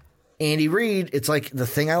 However, Andy Reid, it's like the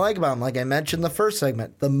thing I like about him, like I mentioned in the first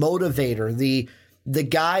segment, the motivator, the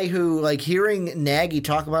guy who, like, hearing Nagy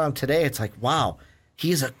talk about him today, it's like, wow,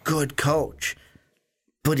 he's a good coach.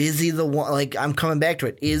 But is he the one? Like, I'm coming back to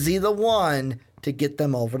it. Is he the one to get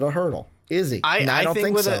them over the hurdle? Is he? I don't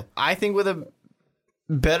think so. I think with a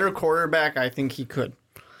better quarterback, I think he could.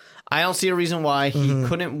 I don't see a reason why he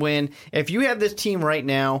couldn't win. If you have this team right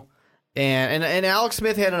now, and Alex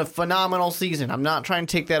Smith had a phenomenal season. I'm not trying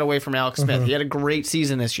to take that away from Alex Smith. He had a great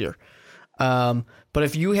season this year. But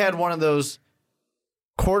if you had one of those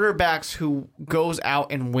quarterbacks who goes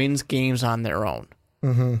out and wins games on their own,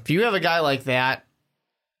 if you have a guy like that,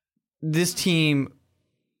 this team,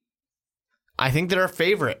 I think they're a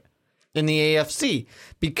favorite in the AFC,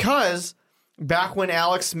 because back when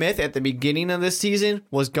Alex Smith at the beginning of this season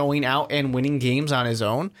was going out and winning games on his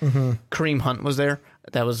own, Kareem Hunt was there.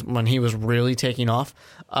 That was when he was really taking off.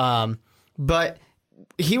 But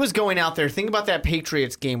he was going out there. Think about that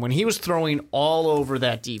Patriots game when he was throwing all over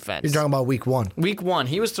that defense. You're talking about week one. Week one.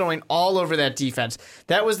 He was throwing all over that defense.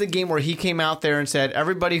 That was the game where he came out there and said,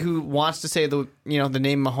 everybody who wants to say the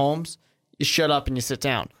name Mahomes, you shut up and you sit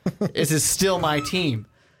down. This is still my team.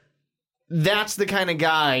 That's the kind of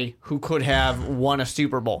guy who could have won a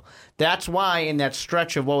Super Bowl. That's why in that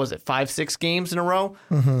stretch of, 5-6 games in a row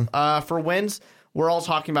for wins, we're all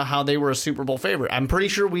talking about how they were a Super Bowl favorite. I'm pretty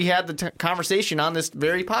sure we had the conversation on this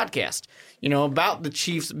very podcast, about the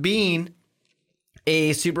Chiefs being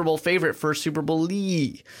a Super Bowl favorite for Super Bowl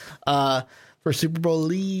Lee. But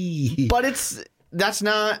that's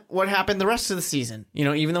not what happened the rest of the season.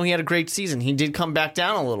 Even though he had a great season, he did come back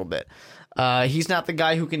down a little bit. He's not the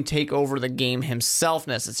guy who can take over the game himself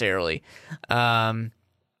necessarily. And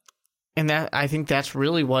I think that's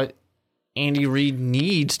really what Andy Reid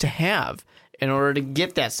needs to have in order to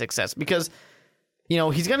get that success, because,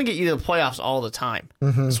 he's going to get you to the playoffs all the time.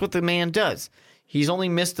 That's what the man does. He's only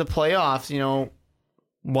missed the playoffs,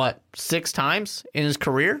 6 times in his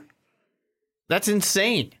career? That's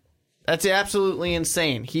insane. That's absolutely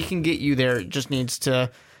insane. He can get you there. Just needs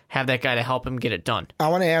to have that guy to help him get it done. I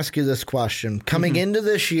want to ask you this question. Coming into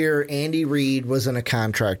this year, Andy Reid was in a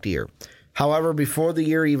contract year. However, before the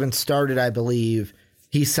year even started, I believe,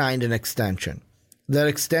 he signed an extension. That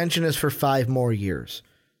extension is for 5 more years.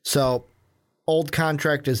 So, old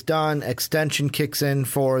contract is done. Extension kicks in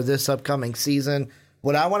for this upcoming season.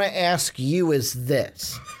 What I want to ask you is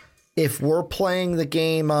this. If we're playing the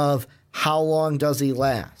game of how long does he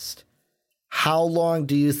last? How long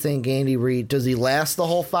do you think Andy Reid, does he last the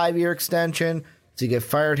whole 5-year extension? Does he get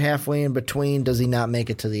fired halfway in between? Does he not make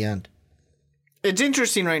it to the end? It's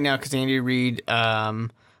interesting right now because Andy Reid,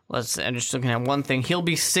 I'm just looking at one thing. He'll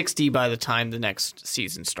be 60 by the time the next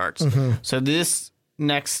season starts. So this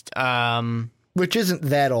next... which isn't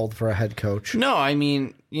that old for a head coach. No, I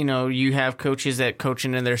mean, you have coaches that coach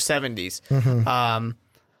into their 70s.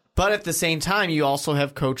 But at the same time, you also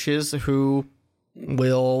have coaches who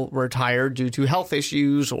will retire due to health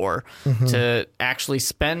issues or to actually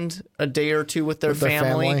spend a day or two with their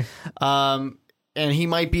family. And he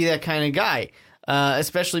might be that kind of guy.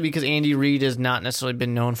 Especially because Andy Reid has not necessarily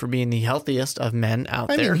been known for being the healthiest of men out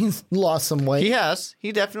there. I mean, he's lost some weight. He has.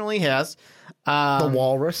 He definitely has. The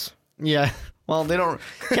walrus. Yeah. Well,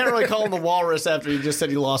 can't really call him the walrus after he just said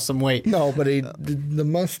he lost some weight. No, but the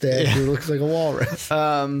mustache, he looks like a walrus.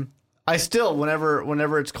 I still,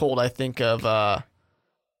 whenever it's cold, I think of,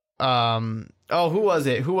 who was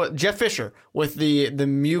it? Jeff Fisher with the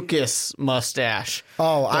mucus mustache.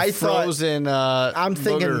 Oh, I frozen. I'm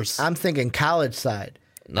thinking college side.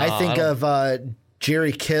 No, I think of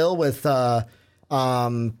Jerry Kill with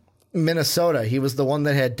Minnesota. He was the one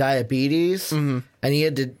that had diabetes, and he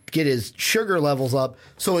had to get his sugar levels up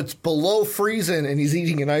so it's below freezing, and he's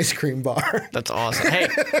eating an ice cream bar. That's awesome. Hey,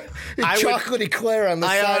 chocolatey Eclair on the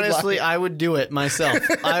sideline. Honestly, I would do it myself.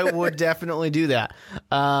 I would definitely do that.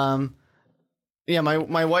 Yeah,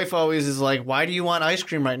 my wife always is like, "Why do you want ice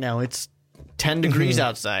cream right now? It's 10 degrees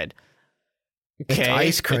outside." Okay,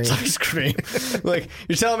 it's ice cream. Like,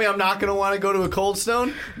 you're telling me I'm not going to want to go to a Cold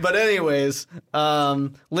Stone? But anyways,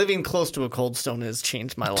 living close to a Cold Stone has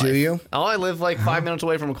changed my life. Do you? Oh, I live like 5 minutes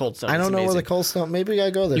away from a Cold Stone. I don't know where the Cold Stone. Maybe we gotta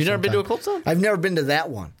go there. You've never been to a Cold Stone? I've never been to that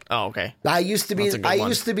one. Oh, okay. I used to be the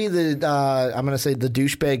I'm gonna say the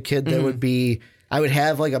douchebag kid that would be. I would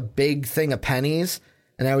have like a big thing of pennies,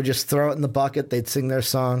 and I would just throw it in the bucket. They'd sing their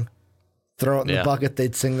song. throw it in the bucket,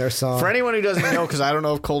 they'd sing their song. For anyone who doesn't know, because I don't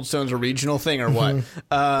know if Cold Stone's a regional thing or what,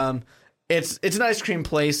 it's an ice cream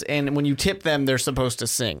place, and when you tip them, they're supposed to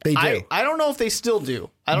sing. They do. I don't know if they still do.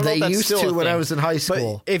 I don't know They if that's used still to a when thing. I was in high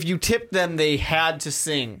school. But if you tipped them, they had to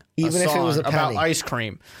sing Even a if it song was a about penny. ice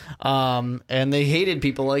cream. And they hated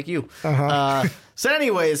people like you. So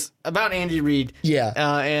anyways, about Andy Reid. Yeah.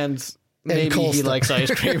 And maybe he Colston. likes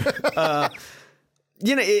ice cream.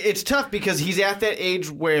 It's tough because he's at that age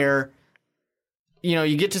where,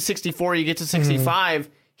 you get to 64, you get to 65,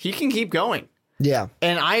 he can keep going. Yeah.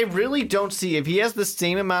 And I really don't see, if he has the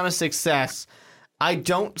same amount of success, I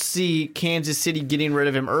don't see Kansas City getting rid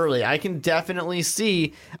of him early. I can definitely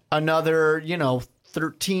see another,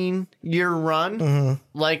 13-year run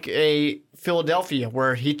like a Philadelphia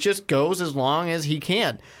where he just goes as long as he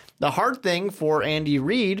can. The hard thing for Andy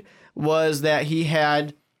Reid was that he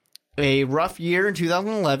had a rough year in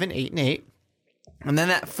 2011, 8-8, and then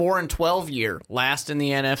that 4-12 year, last in the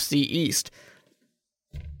NFC East.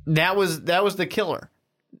 That was the killer.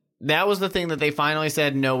 That was the thing that they finally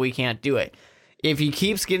said, no, we can't do it. If he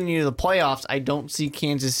keeps getting you to the playoffs, I don't see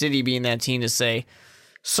Kansas City being that team to say,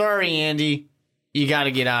 sorry, Andy, you got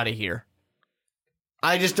to get out of here.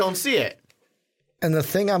 I just don't see it. And the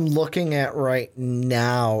thing I'm looking at right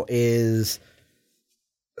now is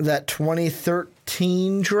that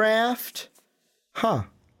 2013 draft.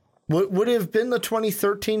 Would it have been the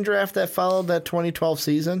 2013 draft that followed that 2012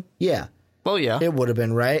 season? Yeah. Well, yeah. It would have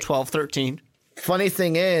been, right? 12-13. Funny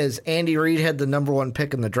thing is, Andy Reid had the number 1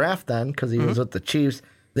 pick in the draft then because he was with the Chiefs.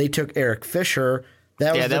 They took Eric Fisher.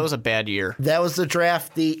 That was a bad year. That was the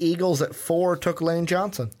draft. The Eagles at 4 took Lane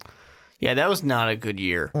Johnson. Yeah, that was not a good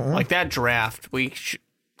year. Like that draft, we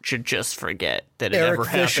should just forget that it Eric ever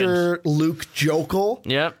happened. Fisher, Luke Jokel.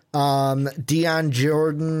 Yep. Deion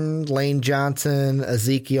Jordan, Lane Johnson,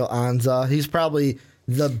 Ezekiel Anza. He's probably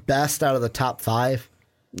the best out of the top 5.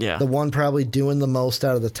 Yeah. The one probably doing the most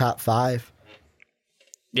out of the top 5.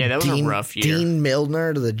 Yeah, that was a rough year. Dean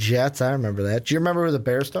Milner to the Jets. I remember that. Do you remember who the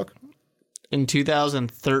Bears took? In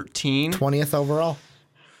 2013. 20th overall.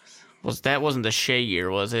 That wasn't the Shea year,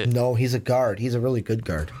 was it? No, he's a guard. He's a really good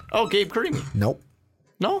guard. Oh, Gabe Carimi. Nope.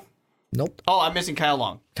 No? Nope. Oh, I'm missing Kyle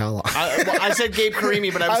Long. Kyle Long. I said Gabe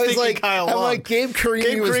Carimi, but I was thinking Kyle Long. I'm like, Gabe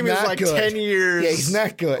Carimi was not like good. 10 years. Yeah, he's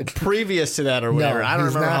not good. Previous to that or whatever. No, I don't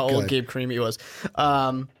he's remember not how old good. Gabe Carimi was.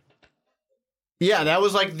 Yeah, that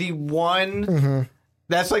was like the one.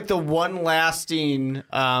 That's like the one lasting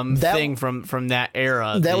thing from that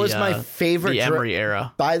era. That was my favorite. The Emery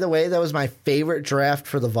era. By the way, that was my favorite draft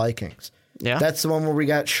for the Vikings. Yeah, that's the one where we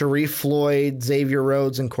got Sharif Floyd, Xavier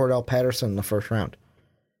Rhodes, and Cordell Patterson in the first round,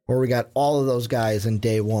 where we got all of those guys in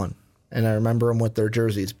day one, and I remember them with their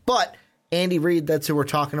jerseys. But Andy Reid, that's who we're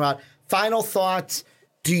talking about. Final thoughts.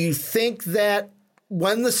 Do you think that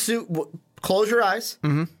when the close your eyes?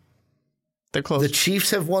 Mm-hmm. They're close. The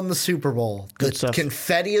Chiefs have won the Super Bowl. Good the stuff.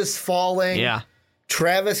 confetti is falling. Yeah.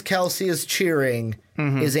 Travis Kelce is cheering.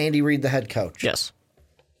 Mm-hmm. Is Andy Reid the head coach? Yes.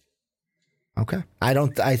 Okay. I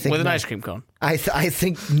think with an no. ice cream cone. I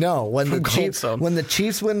think no. When the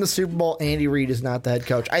Chiefs win the Super Bowl, Andy Reid is not the head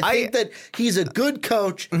coach. I think that he's a good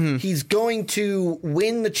coach. Mm-hmm. He's going to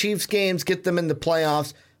win the Chiefs games, get them in the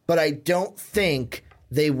playoffs, but I don't think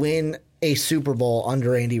they win a Super Bowl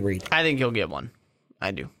under Andy Reid. I think he'll get one.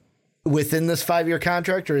 I do. Within this 5-year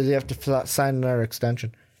contract, or does he have to sign another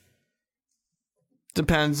extension?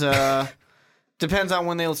 Depends. Depends on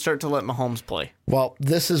when they'll start to let Mahomes play. Well,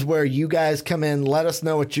 this is where you guys come in. Let us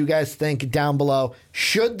know what you guys think down below.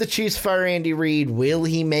 Should the Chiefs fire Andy Reid? Will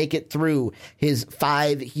he make it through his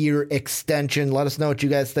 5-year extension? Let us know what you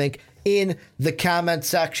guys think in the comment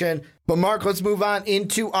section. But Mark, let's move on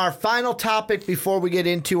into our final topic before we get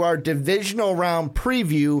into our divisional round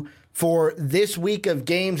preview for this week of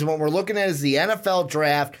games. And what we're looking at is the NFL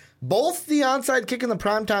draft. Both the Onside Kick and the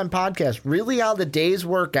Primetime Podcast. Really how the days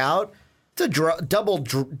work out. It's a double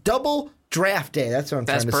draft day. That's what I'm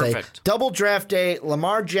trying to say. Double draft day.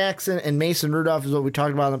 Lamar Jackson and Mason Rudolph is what we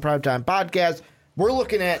talked about on the Primetime Podcast. We're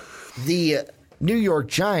looking at the New York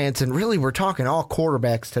Giants, and really we're talking all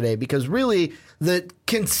quarterbacks today because really the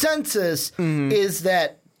consensus is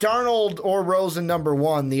that Darnold or Rosen number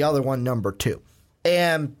 1, the other one number 2.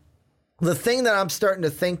 And the thing that I'm starting to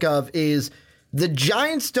think of is the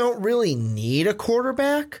Giants don't really need a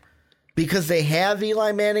quarterback because they have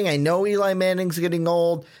Eli Manning. I know Eli Manning's getting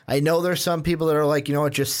old. I know there's some people that are like, you know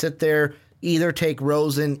what, just sit there, either take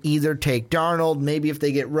Rosen, either take Darnold. Maybe if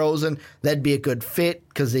they get Rosen, that'd be a good fit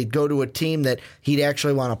because they'd go to a team that he'd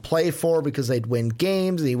actually want to play for because they'd win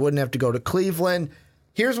games and he wouldn't have to go to Cleveland.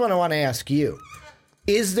 Here's what I want to ask you.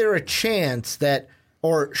 Is there a chance that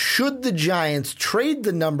or should the Giants trade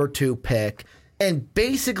the number 2 pick and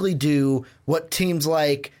basically do what teams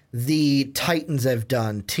like the Titans have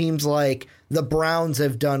done, teams like the Browns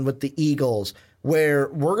have done with the Eagles, where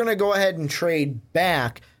we're going to go ahead and trade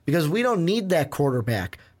back because we don't need that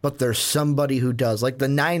quarterback, but there's somebody who does, like the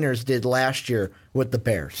Niners did last year with the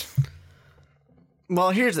Bears. Well,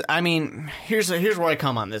 here's where I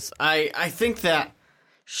come on this. I think that,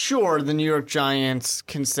 sure, the New York Giants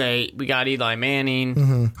can say, we got Eli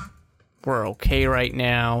Manning, we're okay right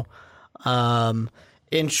now. And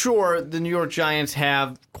sure, the New York Giants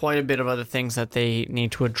have quite a bit of other things that they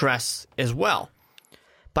need to address as well.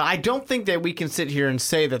 But I don't think that we can sit here and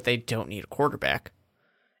say that they don't need a quarterback.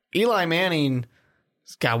 Eli Manning's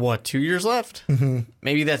got, 2 years left?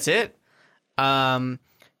 Maybe that's it. Now,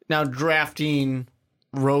 drafting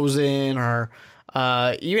Rosen or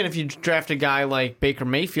even if you draft a guy like Baker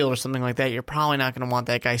Mayfield or something like that, you're probably not going to want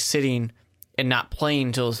that guy sitting and not playing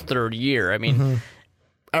until his third year. I mean,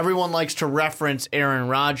 everyone likes to reference Aaron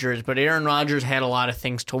Rodgers, but Aaron Rodgers had a lot of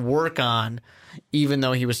things to work on, even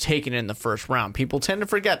though he was taken in the first round. People tend to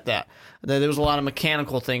forget that there was a lot of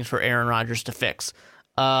mechanical things for Aaron Rodgers to fix.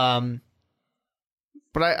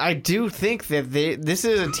 But I do think that this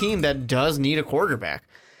is a team that does need a quarterback.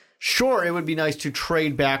 Sure, it would be nice to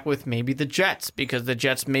trade back with maybe the Jets, because the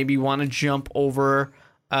Jets maybe want to jump over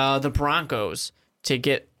the Broncos to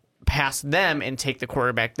get past them and take the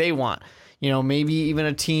quarterback they want. Maybe even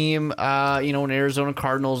a team, an Arizona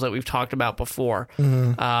Cardinals that we've talked about before.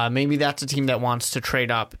 Maybe that's a team that wants to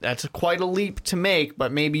trade up. That's quite a leap to make,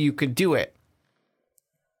 but maybe you could do it.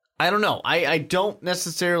 I don't know. I don't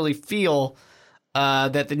necessarily feel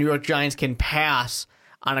that the New York Giants can pass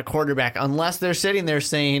on a quarterback unless they're sitting there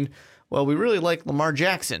saying, well, we really like Lamar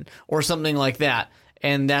Jackson or something like that.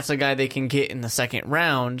 And that's a guy they can get in the second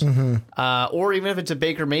round. Or even if it's a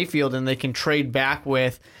Baker Mayfield and they can trade back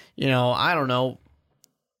with, I don't know,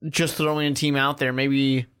 just throwing a team out there.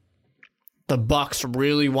 Maybe the Bucks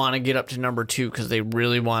really want to get up to number 2 because they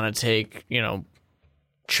really want to take,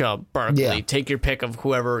 Chubb, Barkley. Yeah. Take your pick of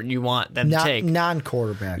whoever you want them to take.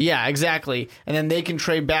 Non-quarterback. Yeah, exactly. And then they can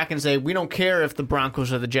trade back and say, we don't care if the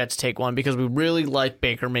Broncos or the Jets take one because we really like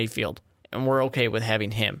Baker Mayfield and we're okay with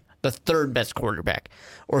having him, the third best quarterback,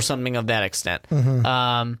 or something of that extent.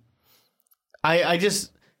 I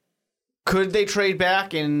just, could they trade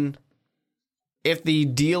back? And if the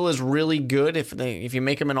deal is really good, if you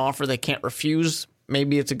make them an offer they can't refuse,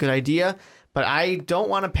 maybe it's a good idea. But I don't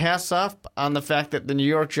want to pass up on the fact that the New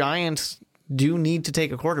York Giants do need to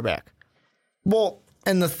take a quarterback. Well,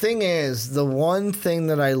 and the thing is, the one thing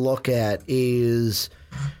that I look at is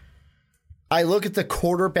I look at the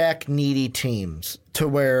quarterback needy teams, to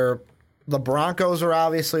where the Broncos are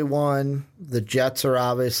obviously one, the Jets are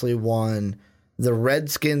obviously one, the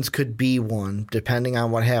Redskins could be one, depending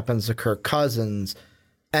on what happens to Kirk Cousins,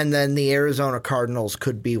 and then the Arizona Cardinals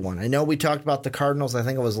could be one. I know we talked about the Cardinals, I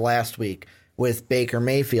think it was last week, with Baker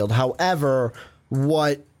Mayfield. However,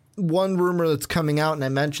 one rumor that's coming out, and I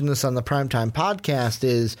mentioned this on the Primetime Podcast,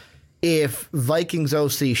 is if Vikings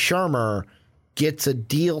OC Shermer gets a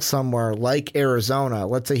deal somewhere like Arizona,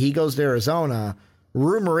 let's say he goes to Arizona,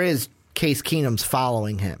 rumor is Case Keenum's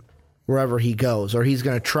following him wherever he goes, or he's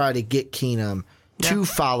going to try to get Keenum to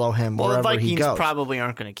follow him wherever he goes. The Vikings probably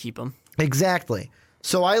aren't going to keep him. Exactly.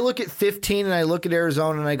 So I look at 15 and I look at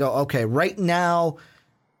Arizona and I go, okay, right now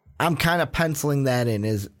I'm kind of penciling that in.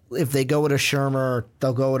 Is if they go with a Shermer,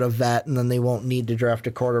 they'll go with a vet, and then they won't need to draft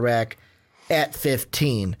a quarterback at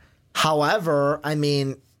 15. However, I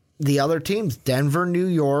mean, the other teams, Denver, New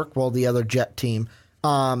York, well, the other Jet team,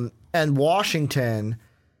 and Washington,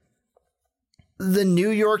 the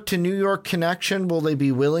New York to New York connection, will they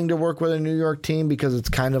be willing to work with a New York team? Because it's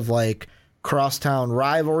kind of like crosstown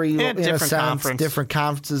rivalry in a sense. Different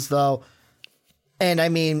conferences, though. And, I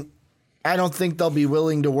mean, I don't think they'll be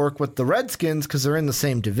willing to work with the Redskins because they're in the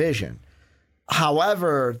same division.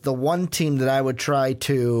 However, the one team that I would try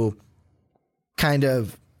to kind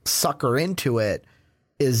of sucker into it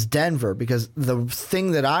is Denver, because the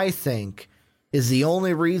thing that I think is the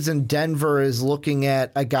only reason Denver is looking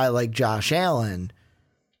at a guy like Josh Allen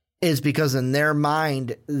is because in their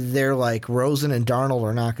mind, they're like, Rosen and Darnold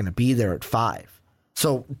are not going to be there at 5.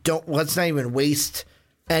 So let's not even waste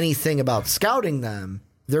anything about scouting them.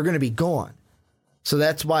 They're going to be gone. So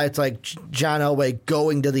that's why it's like John Elway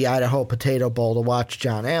going to the Idaho Potato Bowl to watch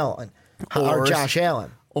John Allen or Josh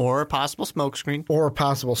Allen. Or a possible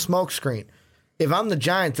smokescreen. If I'm the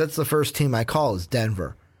Giants, that's the first team I call is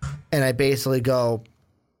Denver. And I basically go,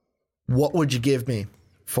 what would you give me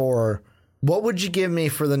for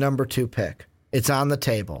the number 2 pick? It's on the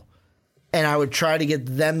table. and I would try to get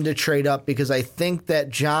them to trade up because I think that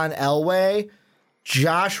John Elway,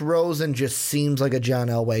 Josh Rosen just seems like a John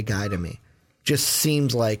Elway guy to me. Just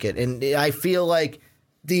seems like it. And I feel like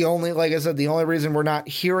the only reason we're not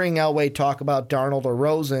hearing Elway talk about Darnold or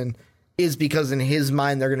Rosen is because in his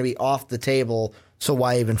mind they're going to be off the table, so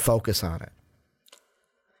why even focus on it?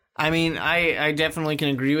 I mean, I definitely can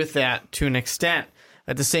agree with that to an extent.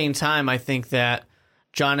 At the same time, I think that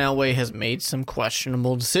John Elway has made some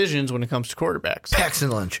questionable decisions when it comes to quarterbacks.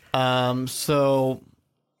 Paxton Lynch. So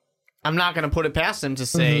I'm not going to put it past him to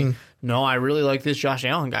say, no, I really like this Josh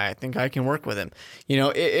Allen guy. I think I can work with him. You know,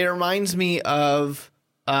 it reminds me of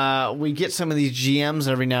we get some of these GMs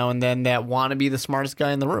every now and then that want to be the smartest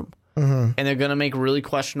guy in the room. And they're going to make really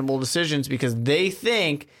questionable decisions because they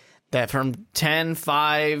think that from 10,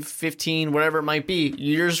 5, 15, whatever it might be,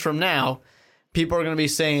 years from now, people are going to be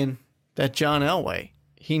saying that John Elway,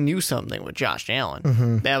 he knew something with Josh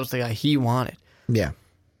Allen. That was the guy he wanted. Yeah.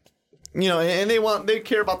 You know, and they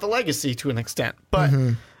care about the legacy to an extent. But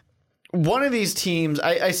one of these teams,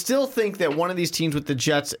 I still think that one of these teams with the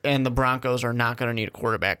Jets and the Broncos are not going to need a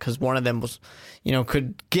quarterback because one of them was, you know,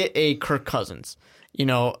 could get a Kirk Cousins. You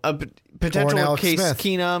know, a potential Case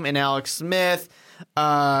Keenum and Alex Smith.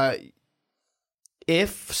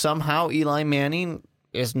 If somehow Eli Manning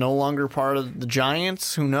is no longer part of the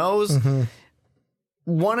Giants, who knows?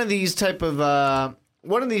 One of these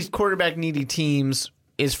quarterback needy teams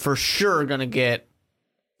is for sure going to get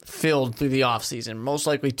filled through the offseason. Most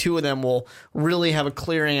likely two of them will really have a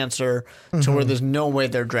clear answer to where there's no way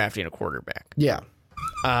they're drafting a quarterback. Yeah.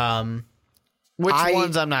 Which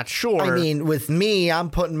ones, I'm not sure. I mean, with me, I'm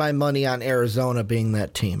putting my money on Arizona being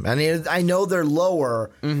that team. I mean, I know they're lower,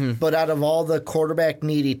 but out of all the quarterback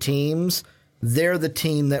needy teams, they're the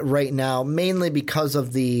team that right now, mainly because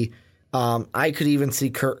of the, I could even see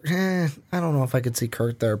Kurt. I don't know if I could see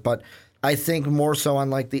Kurt there, but I think more so on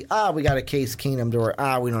like the, we got a Case Keenum to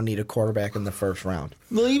where, we don't need a quarterback in the first round.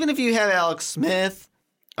 Well, even if you have Alex Smith,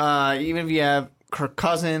 even if you have Kirk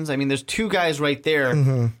Cousins, I mean, there's two guys right there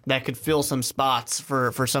that could fill some spots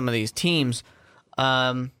for some of these teams.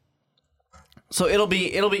 So it'll be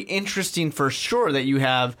interesting for sure that you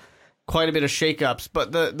have quite a bit of shakeups.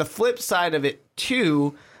 But the flip side of it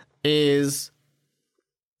too is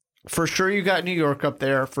for sure you got New York up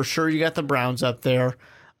there. For sure you got the Browns up there.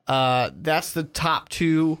 That's the top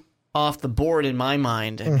two off the board in my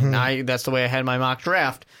mind. I mean, that's the way I had my mock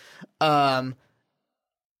draft.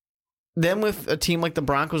 Then with a team like the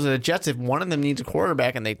Broncos or the Jets, if one of them needs a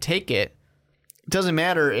quarterback and they take it, it doesn't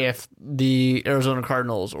matter if the Arizona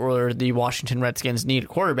Cardinals or the Washington Redskins need a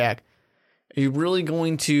quarterback. Are you really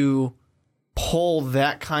going to pull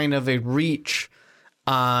that kind of a reach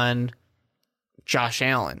on Josh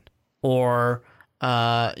Allen? Or,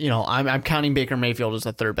 I'm counting Baker Mayfield as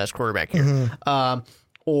the third best quarterback here.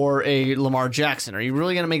 Or a Lamar Jackson. Are you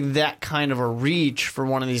really going to make that kind of a reach for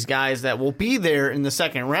one of these guys that will be there in the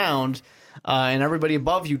second round, and everybody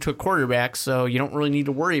above you took quarterbacks, so you don't really need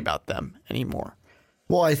to worry about them anymore?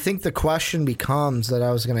 Well, I think the question becomes that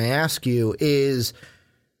I was going to ask you is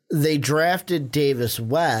they drafted Davis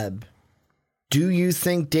Webb. Do you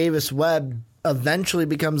think Davis Webb eventually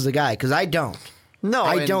becomes the guy? Because I don't. No,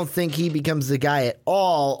 I don't think he becomes the guy at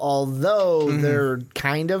all, although they're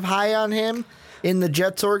kind of high on him in the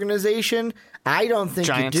Jets organization. I don't think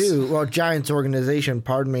Giants. you do. Well, Giants organization,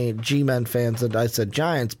 pardon me, G-Men fans that I said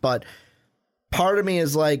Giants, but part of me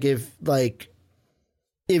is like, if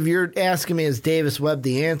you're asking me is Davis Webb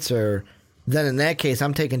the answer, then in that case,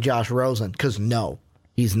 I'm taking Josh Rosen, because no,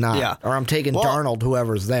 he's not. Yeah. Or I'm taking Darnold,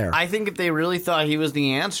 whoever's there. I think if they really thought he was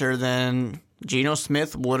the answer, then Geno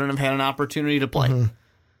Smith wouldn't have had an opportunity to play.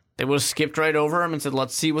 They would have skipped right over him and said,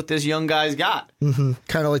 let's see what this young guy's got. Kind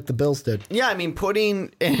of like the Bills did. Yeah, I mean,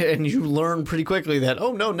 and you learn pretty quickly that,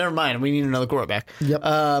 oh, no, never mind, we need another quarterback. Yep.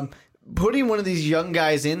 Putting one of these young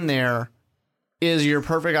guys in there is your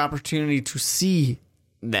perfect opportunity to see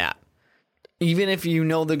that. Even if you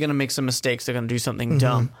know they're going to make some mistakes, they're going to do something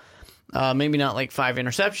dumb. Maybe not like 5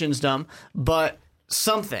 interceptions dumb, but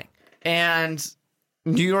something. And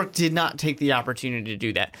New York did not take the opportunity to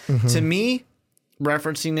do that. To me,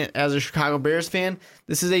 referencing it as a Chicago Bears fan,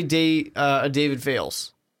 this is a David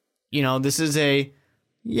Fales. You know, this is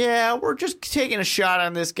we're just taking a shot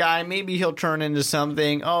on this guy. Maybe he'll turn into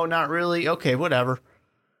something. Oh, not really? Okay, whatever.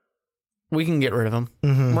 We can get rid of him.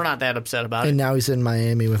 We're not that upset about it. And now he's in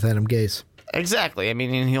Miami with Adam Gase. Exactly. I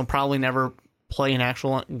mean, and he'll probably never play an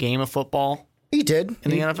actual game of football. He did.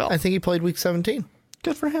 In the NFL. I think he played Week 17.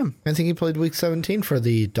 Good for him. I think he played Week 17 for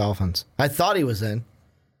the Dolphins. I thought he was in.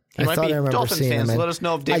 He might be. Dolphins fans, let us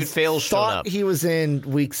know if David Fales showed up. I thought he was in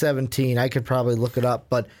Week 17. I could probably look it up,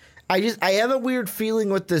 but I have a weird feeling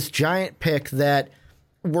with this Giant pick that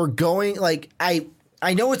we're going, like, I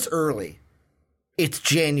know it's early. It's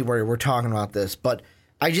January, we're talking about this, but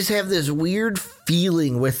I just have this weird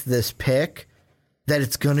feeling with this pick that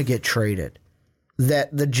it's going to get traded.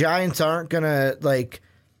 That the Giants aren't going to, like,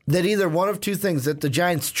 that either one of two things, that the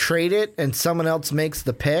Giants trade it and someone else makes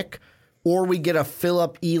the pick, or we get a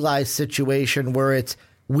Phillip Eli situation where it's,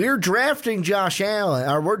 we're drafting Josh Allen,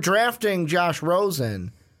 or we're drafting Josh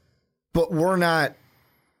Rosen, but we're not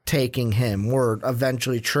taking him. We're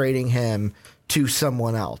eventually trading him to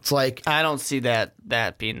someone else. Like, I don't see that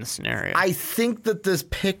being the scenario. I think that this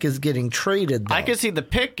pick is getting traded, though. I can see the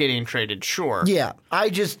pick getting traded, sure. Yeah,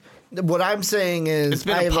 what I'm saying is, it's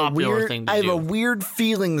been a popular thing to do. I have a weird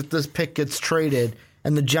feeling that this pick gets traded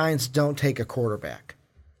and the Giants don't take a quarterback.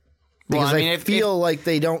 Because I feel like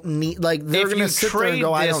they don't need, like, they're going to sit there and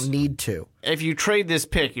go, I don't need to. If you trade this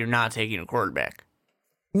pick, you're not taking a quarterback.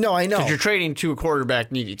 No, I know. Because you're trading to a quarterback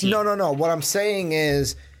needy team. No. What I'm saying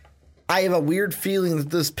is, I have a weird feeling that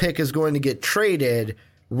this pick is going to get traded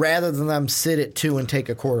rather than them sit at 2 and take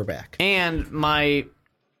a quarterback. And my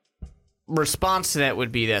response to that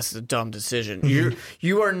would be, that's a dumb decision. Mm-hmm.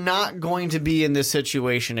 You are not going to be in this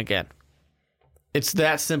situation again. It's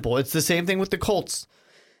that simple. It's the same thing with the Colts.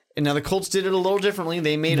 And now the Colts did it a little differently.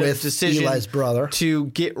 They made a decision Eli's brother to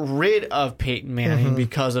get rid of Peyton Manning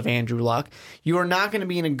because of Andrew Luck. You are not going to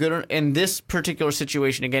be in this particular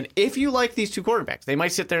situation again. If you like these two quarterbacks, they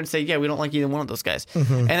might sit there and say, yeah, we don't like either one of those guys.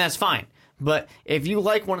 And that's fine. But if you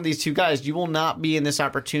like one of these two guys, you will not be in this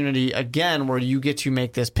opportunity again where you get to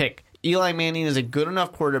make this pick. Eli Manning is a good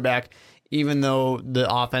enough quarterback, even though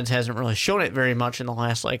the offense hasn't really shown it very much in the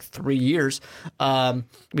last, 3 years. But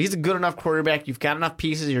he's a good enough quarterback. You've got enough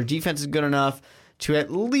pieces. Your defense is good enough to at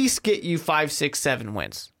least get you 5, 6, 7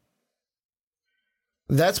 wins.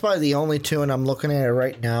 That's probably the only two, and I'm looking at it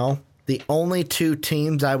right now, the only two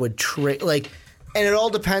teams I would trade, and it all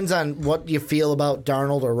depends on what you feel about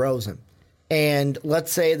Darnold or Rosen. And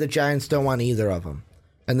let's say the Giants don't want either of them.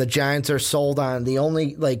 And the Giants are sold on the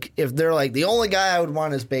only, if they're the only guy I would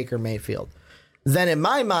want is Baker Mayfield, then in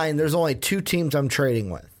my mind, there's only two teams I'm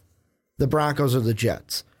trading with, the Broncos or the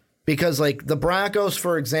Jets. Because, the Broncos,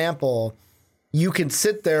 for example, you can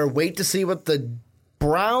sit there, wait to see what the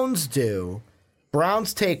Browns do.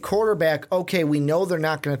 Browns take quarterback. Okay, we know they're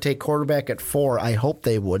not going to take quarterback at 4. I hope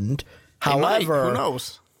they wouldn't. However, who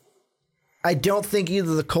knows? I don't think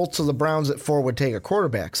either the Colts or the Browns at 4 would take a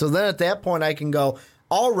quarterback. So then at that point, I can go,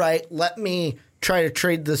 all right, let me try to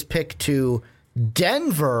trade this pick to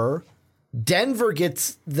Denver. Denver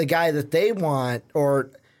gets the guy that they want,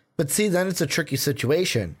 but see, then it's a tricky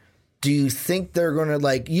situation. Do you think they're going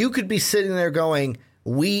to, you could be sitting there going,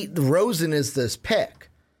 Rosen is this pick,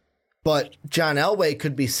 but John Elway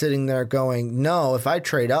could be sitting there going, no, if I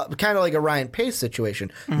trade up, kind of like a Ryan Pace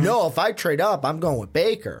situation. Mm-hmm. No, if I trade up, I'm going with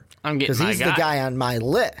Baker. I'm getting my guy. Because he's the guy on my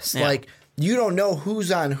list. Yeah. You don't know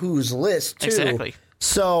who's on whose list, too. Exactly.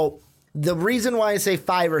 So the reason why I say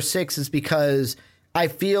 5 or 6 is because I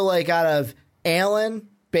feel like out of Allen,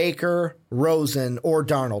 Baker, Rosen, or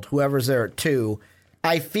Darnold, whoever's there at 2,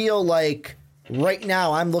 I feel like right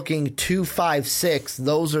now I'm looking 2, 5, 6.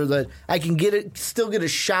 Those are I can still get a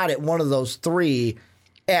shot at one of those 3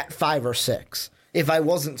 at 5 or 6 if I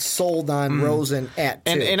wasn't sold on Rosen at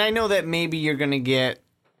 2. And I know that maybe you're going to get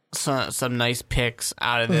some nice picks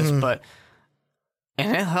out of this, but.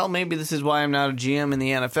 And hell, maybe this is why I'm not a GM in the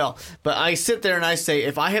NFL. But I sit there and I say,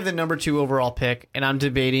 if I have the number 2 overall pick and I'm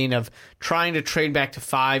debating of trying to trade back to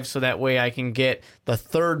 5 so that way I can get the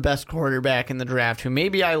 3rd best quarterback in the draft who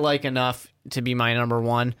maybe I like enough to be my number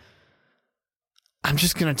 1, I'm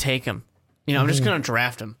just going to take him. I'm just going to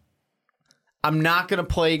draft him. I'm not going to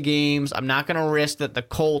play games. I'm not going to risk that the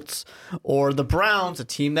Colts or the Browns, a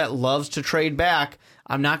team that loves to trade back,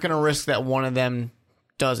 I'm not going to risk that one of them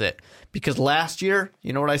does it. Because last year,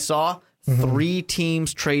 you know what I saw? 3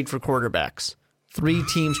 teams trade for quarterbacks. 3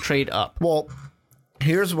 teams trade up. Well,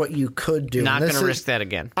 here's what you could do. Not going to risk that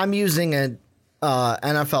again. I'm using an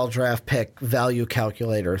NFL draft pick value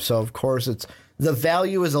calculator. So, of course, the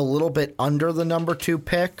value is a little bit under the number 2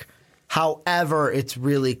 pick. However, it's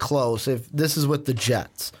really close. If this is with the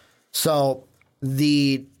Jets. So,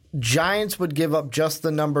 the Giants would give up just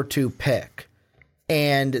the number 2 pick.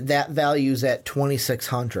 And that value's at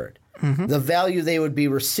 $2,600. The value they would be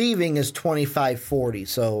receiving is $2,540,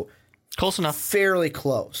 so close enough, fairly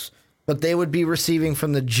close. But they would be receiving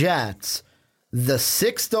from the Jets the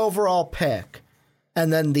 6th overall pick,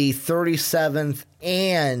 and then the 37th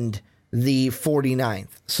and the 49th.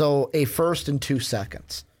 So a 1st and 2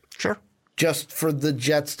 seconds. Sure. Just for the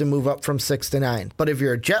Jets to move up from 6 to 9. But if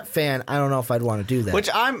you're a Jet fan, I don't know if I'd want to do that. Which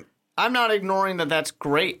I'm not ignoring that. That's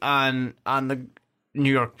great on the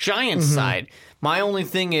New York Giants side. My only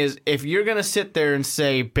thing is, if you're going to sit there and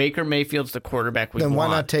say Baker Mayfield's the quarterback we want, then why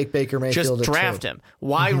not take Baker Mayfield? Just draft him.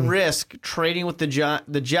 Why risk trading with the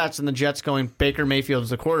Jets and the Jets going Baker Mayfield's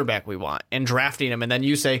the quarterback we want and drafting him, and then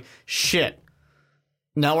you say, shit,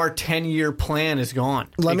 now our 10-year plan is gone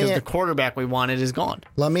because the quarterback we wanted is gone.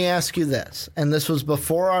 Let me ask you this, and this was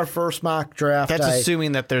before our first mock draft. That's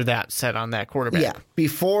assuming that they're that set on that quarterback. Yeah,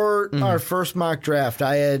 before our first mock draft,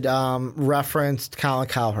 I had referenced Colin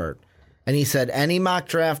Cowherd, and he said any mock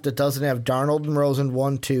draft that doesn't have Darnold and Rosen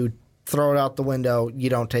 1-2, throw it out the window. You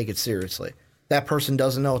don't take it seriously. That person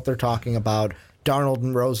doesn't know what they're talking about. Darnold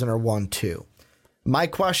and Rosen are 1-2. My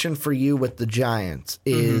question for you with the Giants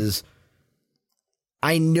is,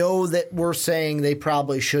 I know that we're saying they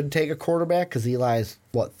probably should take a quarterback because Eli's,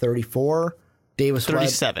 34? Davis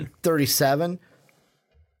 37. Webb, 37.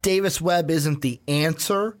 Davis Webb isn't the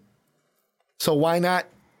answer. So why not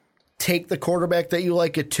take the quarterback that you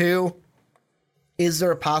like at 2? Is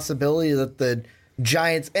there a possibility that the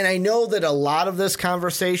Giants, and I know that a lot of this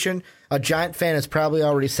conversation, a Giant fan has probably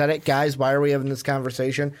already said it, guys, why are we having this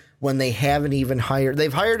conversation when they haven't even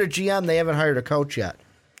they've hired a GM, they haven't hired a coach yet.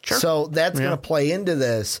 Sure. So that's going to play into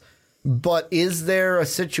this. But is there a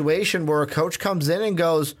situation where a coach comes in and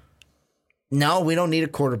goes, no, we don't need a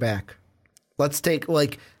quarterback. Let's take,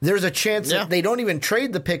 there's a chance that they don't even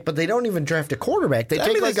trade the pick, but they don't even draft a quarterback. They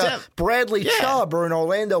take a Bradley Chubb or an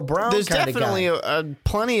Orlando Brown kind of guy. There's definitely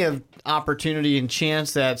plenty of opportunity and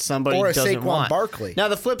chance that somebody doesn't want. Or a Saquon Barkley. Now,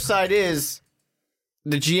 the flip side is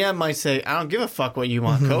the GM might say, I don't give a fuck what you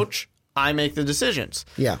want, coach. I make the decisions.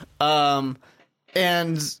 Yeah.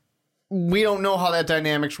 And we don't know how that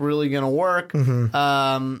dynamic's really going to work. We don't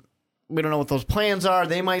know what those plans are.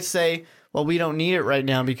 They might say, well, we don't need it right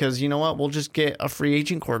now because, you know what, we'll just get a free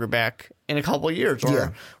agent quarterback in a couple of years.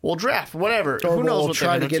 Or we'll draft, whatever. Or who knows we'll what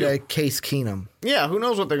try they're to going to get do. a Case Keenum. Yeah, who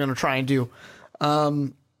knows what they're going to try and do.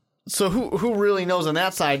 So who really knows on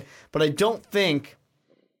that side? But I don't think...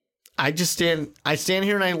 I stand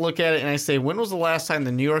here and I look at it and I say, when was the last time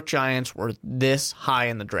the New York Giants were this high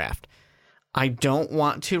in the draft? I don't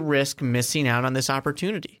want to risk missing out on this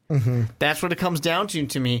opportunity. That's what it comes down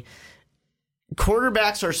to me.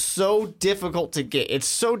 Quarterbacks are so difficult to get. It's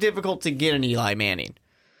so difficult to get an Eli Manning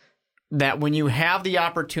that when you have the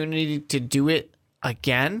opportunity to do it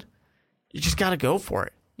again, you just got to go for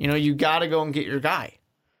it. You got to go and get your guy.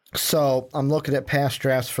 So I'm looking at past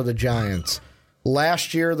drafts for the Giants.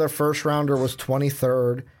 Last year, their first rounder was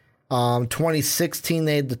 23rd. 2016,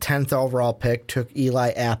 they had the 10th overall pick, took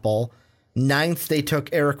Eli Apple. 9th, they took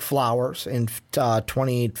Eric Flowers. In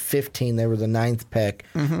 2015, they were the 9th pick.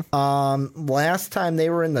 Last time they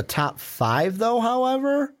were in the top 5, though,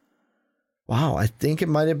 however. Wow, I think it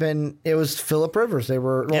was Phillip Rivers. They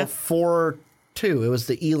were 4-2. It was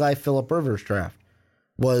the Eli Phillip Rivers draft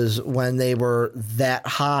was when they were that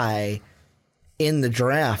high in the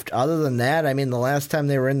draft. Other than that, the last time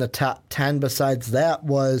they were in the top 10 besides that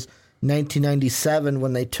was 1997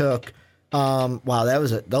 when they took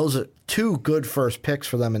those are 2 good first picks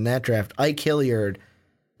for them in that draft. Ike Hilliard,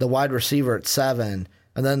 the wide receiver at 7,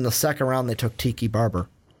 and then in the second round they took Tiki Barber.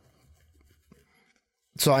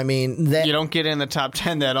 So you don't get in the top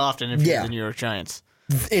 10 that often if you're the New York Giants.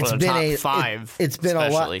 It's been top 5. It's been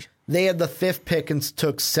especially. A lot. They had the 5th pick and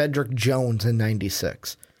took Cedric Jones in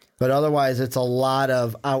 96. But otherwise, it's a lot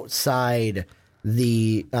of outside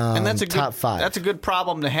the and that's top 5. That's a good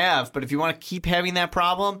problem to have. But if you want to keep having that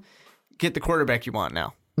problem, get the quarterback you want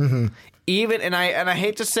now. Even and I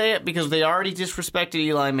hate to say it because they already disrespected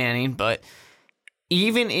Eli Manning, but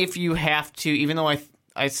even if you have to, even though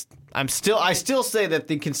I still say that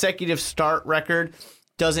the consecutive start record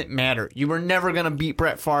doesn't matter. You were never going to beat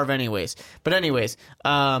Brett Favre anyways. But anyways,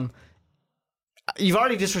 you've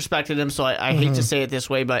already disrespected him, so I hate to say it this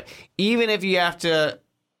way, but even if you have to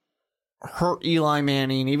hurt Eli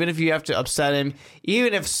Manning, even if you have to upset him,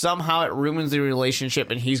 even if somehow it ruins the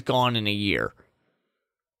relationship and he's gone in a year,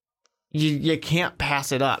 you can't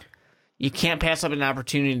pass it up. You can't pass up an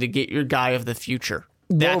opportunity to get your guy of the future.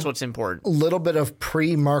 That's what's important. A little bit of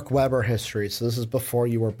pre-Mark Webber history. So this is before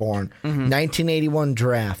you were born. 1981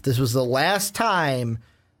 draft. This was the last time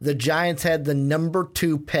the Giants had the number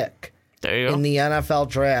 2 pick in the NFL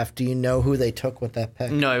draft. Do you know who they took with that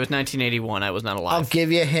pick? No, it was 1981. I was not alive. I'll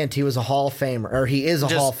give you a hint. He was a Hall of Famer, or he is a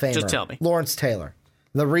Hall of Famer. Just tell me. Lawrence Taylor.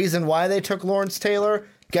 The reason why they took Lawrence Taylor,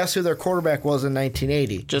 guess who their quarterback was in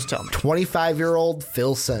 1980? Just tell me. 25-year-old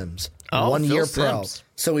Phil Simms. Oh, 1 year Phil pro. Simms.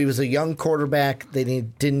 So he was a young quarterback. They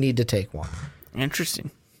didn't need to take one.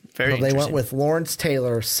 Interesting. Very So they interesting. went with Lawrence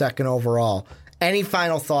Taylor, 2nd overall. Any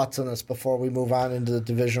final thoughts on this before we move on into the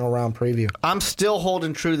divisional round preview? I'm still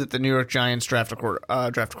holding true that the New York Giants draft a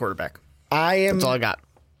quarterback. That's all I got.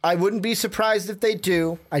 I wouldn't be surprised if they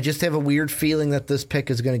do. I just have a weird feeling that this pick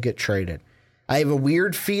is going to get traded. I have a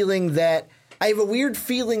weird feeling that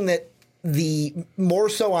the more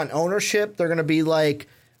so on ownership, they're going to be like,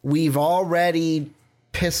 we've already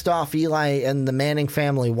pissed off Eli and the Manning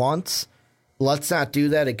family once. Let's not do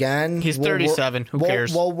that again. He's 37. Who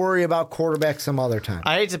cares? We'll worry about quarterback some other time.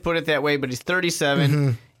 I hate to put it that way, but he's 37.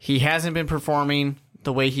 Mm-hmm. He hasn't been performing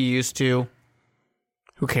the way he used to.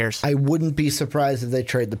 Who cares? I wouldn't be surprised if they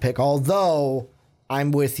trade the pick, although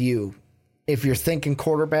I'm with you. If you're thinking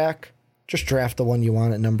quarterback, just draft the one you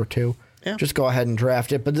want at number 2. Yeah. Just go ahead and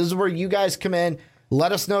draft it. But this is where you guys come in.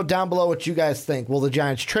 Let us know down below what you guys think. Will the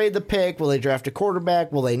Giants trade the pick? Will they draft a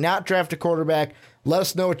quarterback? Will they not draft a quarterback? Let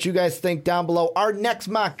us know what you guys think down below. Our next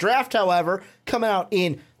mock draft, however, coming out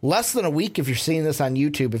in less than a week if you're seeing this on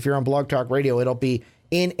YouTube. If you're on Blog Talk Radio, it'll be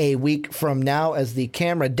in a week from now. As the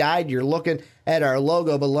camera died, you're looking at our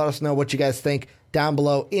logo, but let us know what you guys think down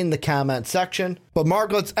below in the comment section. But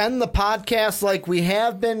Mark, let's end the podcast like we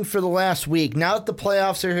have been for the last week. Now that the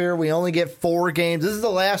playoffs are here, we only get 4 games. This is the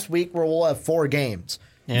last week where we'll have 4 games.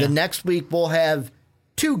 Yeah. The next week we'll have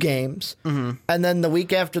 2 games, and then the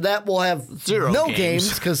week after that we'll have 0 no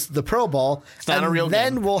games because the Pro Bowl. It's not a real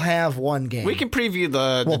then game. We'll have 1 game. We can preview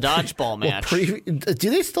the dodgeball match. Do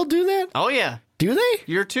they still do that? Oh, yeah. Do they?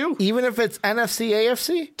 Year 2. Even if it's NFC,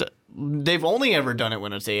 AFC? They've only ever done it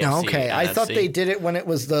when it's AFC. Okay, NFC. I thought they did it when it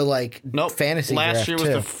was the fantasy Last draft year was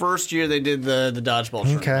too. the first year they did the dodgeball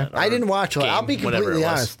tournament. Okay, I didn't watch it. I'll be completely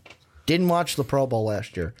honest. Didn't watch the Pro Bowl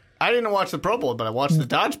last year. I didn't watch the Pro Bowl, but I watched the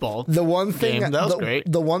dodgeball. The one thing game. That was great.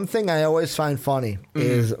 The one thing I always find funny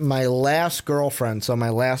is my last girlfriend. So my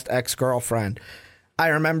last ex-girlfriend. I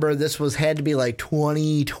remember this had to be like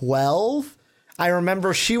 2012. I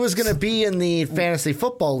remember she was going to be in the fantasy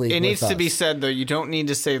football league. It needs to be us. said, though, you don't need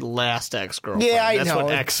to say last ex-girlfriend. Yeah, I That's know.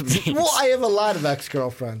 what ex means. Well, I have a lot of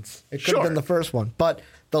ex-girlfriends. It could have been the first one. But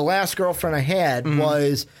the last girlfriend I had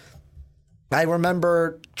was, I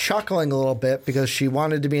remember chuckling a little bit because she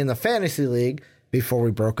wanted to be in the fantasy league before we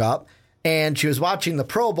broke up. And she was watching the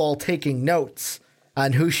Pro Bowl taking notes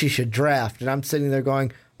on who she should draft. And I'm sitting there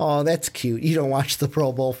going, oh, that's cute. You don't watch the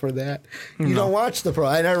Pro Bowl for that. You don't watch the Pro.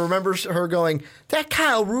 And I remember her going, that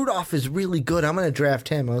Kyle Rudolph is really good. I'm going to draft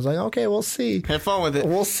him. I was like, okay, we'll see. Have fun with it.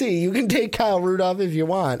 We'll see. You can take Kyle Rudolph if you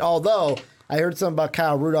want. Although, I heard something about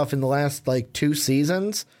Kyle Rudolph in the last 2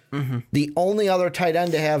 seasons. The only other tight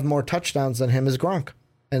end to have more touchdowns than him is Gronk.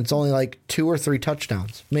 And it's only 2 or 3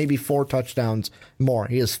 touchdowns. Maybe 4 touchdowns more.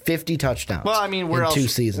 He has 50 touchdowns. Well, I mean, in 2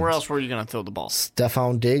 seasons. Where else were you going to throw the ball?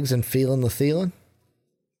 Stephon Diggs and Thielen.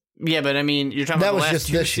 Yeah, but I mean, you're talking That about was the last just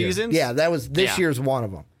 2 this year. seasons? Yeah, that was this year's one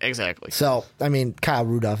of them. Exactly. So, I mean, Kyle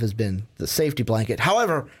Rudolph has been the safety blanket.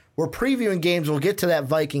 However, we're previewing games. We'll get to that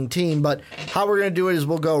Viking team, but how we're going to do it is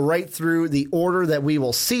we'll go right through the order that we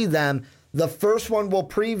will see them. The first one we'll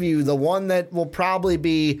preview, the one that will probably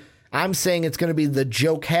be, I'm saying it's going to be the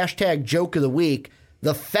joke of the week.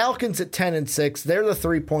 The Falcons at 10-6, they're the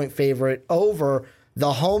 3-point favorite over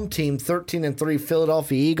the home team, 13-3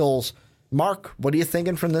 Philadelphia Eagles. Mark, what are you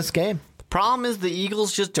thinking from this game? The problem is the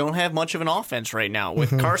Eagles just don't have much of an offense right now.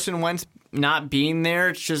 With Carson Wentz not being there,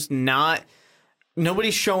 it's just not...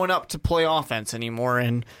 Nobody's showing up to play offense anymore.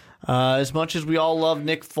 And as much as we all love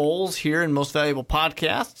Nick Foles here in Most Valuable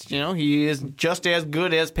Podcasts, he is just as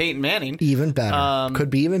good as Peyton Manning. Even better. Could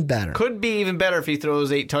be even better. Could be even better if he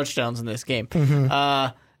throws 8 touchdowns in this game.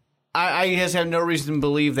 I just have no reason to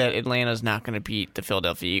believe that Atlanta's not going to beat the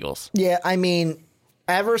Philadelphia Eagles. Yeah, I mean...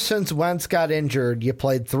 Ever since Wentz got injured, you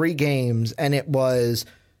played 3 games, and it was,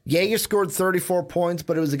 you scored 34 points,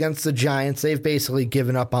 but it was against the Giants. They've basically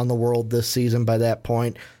given up on the world this season by that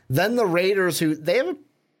point. Then the Raiders, they have a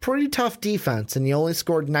pretty tough defense, and you only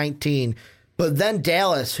scored 19. But then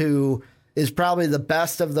Dallas, who is probably the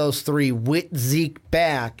best of those 3, with Zeke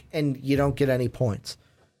back, and you don't get any points.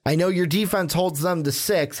 I know your defense holds them to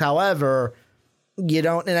 6, however... You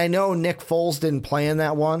don't, and I know Nick Foles didn't play in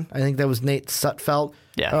that one. I think that was Nate Sutfeld,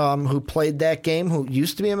 who played that game, who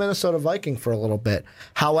used to be a Minnesota Viking for a little bit.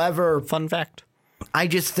 However, fun fact, I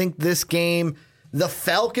just think this game, the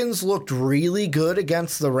Falcons looked really good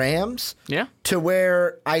against the Rams. Yeah. To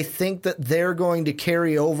where I think that they're going to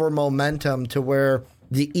carry over momentum to where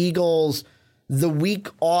the Eagles,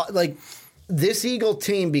 this Eagle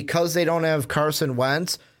team, because they don't have Carson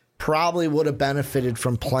Wentz, probably would have benefited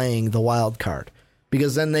from playing the wild card.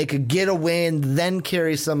 Because then they could get a win, then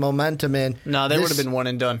carry some momentum in. No, they would have been one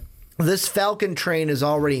and done. this Falcon train is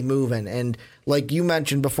already moving. And like you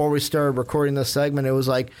mentioned before we started recording this segment, it was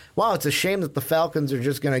like, wow, it's a shame that the Falcons are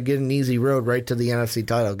just going to get an easy road right to the NFC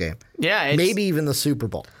title game. Yeah. Maybe even the Super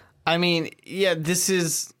Bowl. I mean, yeah, this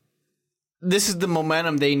is the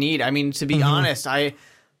momentum they need. I mean, to be honest,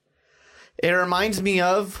 it reminds me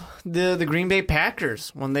of the Green Bay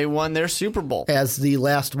Packers when they won their Super Bowl. As the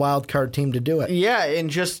last wild card team to do it. Yeah, and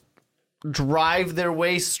just drive their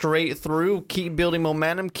way straight through, keep building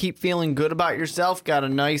momentum, keep feeling good about yourself. Got a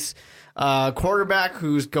nice quarterback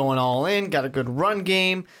who's going all in, got a good run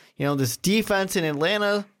game. You know, this defense in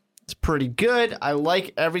Atlanta is pretty good. I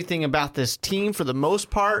like everything about this team for the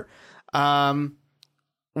most part.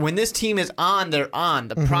 When this team is on, they're on.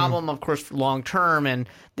 The problem, of course, long term, and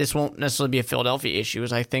this won't necessarily be a Philadelphia issue,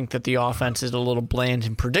 is I think that the offense is a little bland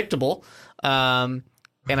and predictable.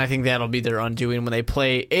 And I think that'll be their undoing when they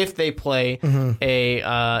play, if they play like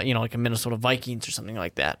a Minnesota Vikings or something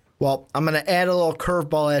like that. Well, I'm going to add a little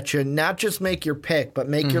curveball at you. Not just make your pick, but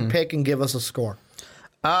make your pick and give us a score.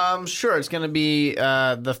 Sure. It's going to be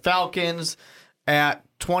the Falcons at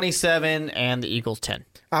 27 and the Eagles 10.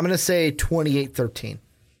 I'm going to say 28-13.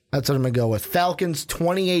 That's what I'm going to go with. Falcons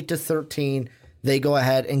 28-13. They go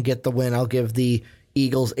ahead and get the win. I'll give the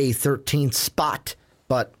Eagles a 13 spot,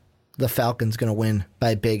 but the Falcons going to win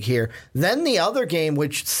by big here. Then the other game,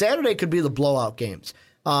 which Saturday could be the blowout games.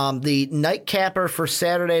 The nightcapper for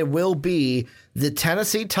Saturday will be the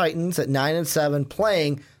Tennessee Titans at 9-7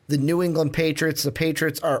 playing the New England Patriots. The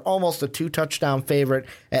Patriots are almost a 2-touchdown favorite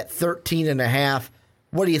at 13.5.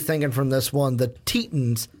 What are you thinking from this one? The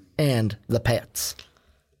Titans and the Pats.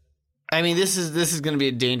 I mean, this is going to be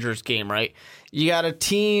a dangerous game, right? You got a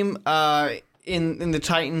team in the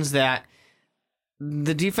Titans that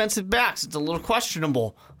the defensive backs, it's a little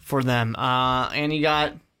questionable for them. And you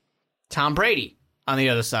got Tom Brady on the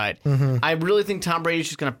other side. I really think Tom Brady's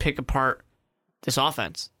just going to pick apart this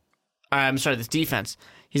offense. This defense.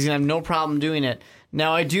 He's going to have no problem doing it.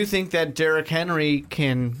 Now, I do think that Derrick Henry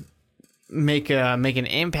can make an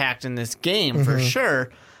impact in this game for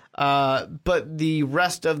sure. But the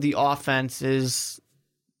rest of the offense is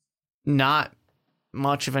not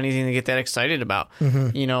much of anything to get that excited about.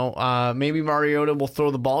 You know, maybe Mariota will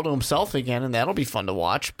throw the ball to himself again, and that'll be fun to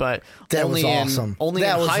watch. But that only was awesome. Only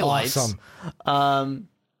that in was highlights. Awesome.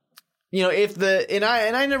 You know,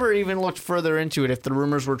 I never even looked further into it if the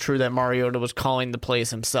rumors were true that Mariota was calling the plays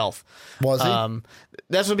himself. Was he?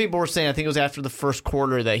 That's what people were saying. I think it was after the first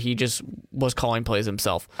quarter that he just was calling plays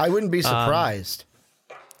himself. I wouldn't be surprised.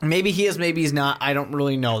 Maybe he is, maybe he's not. I don't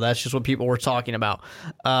really know. That's just what people were talking about.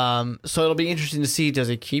 So it'll be interesting to see, does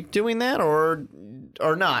he keep doing that or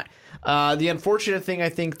not? The unfortunate thing I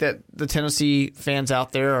think that the Tennessee fans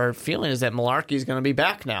out there are feeling is that Mularkey is going to be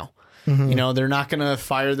back now. You know, they're not going to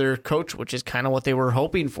fire their coach, which is kind of what they were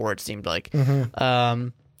hoping for, it seemed like.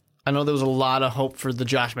 I know there was a lot of hope for the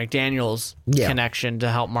Josh McDaniels connection to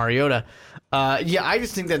help Mariota. I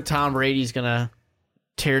just think that Tom Brady's going to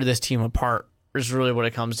tear this team apart is really what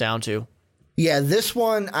it comes down to. Yeah, this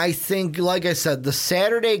one, I think, like I said, the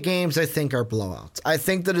Saturday games, I think, are blowouts. I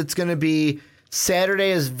think that it's going to be,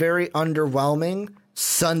 Saturday is very underwhelming.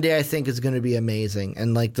 Sunday, I think, is going to be amazing.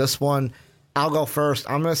 And like this one, I'll go first.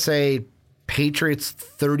 I'm going to say Patriots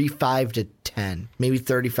 35-10, maybe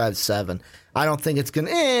 35-7. I don't think it's going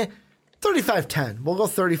to, 35-10. We'll go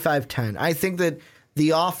 35-10. I think that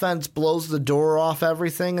the offense blows the door off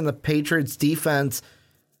everything, and the Patriots defense,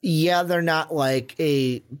 yeah, they're not like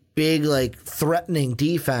a big, like, threatening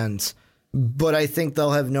defense, but I think they'll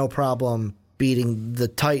have no problem beating the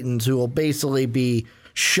Titans, who will basically be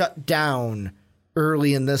shut down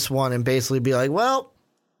early in this one and basically be like, well,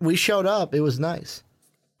 we showed up. It was nice.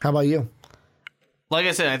 How about you? Like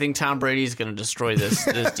I said, I think Tom Brady's going to destroy this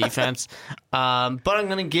defense. But I'm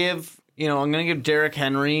going to give Derrick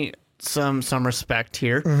Henry some respect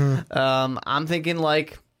here. I'm thinking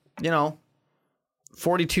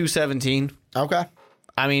 42-17. Okay.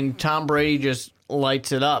 I mean, Tom Brady just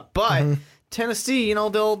lights it up. But Tennessee,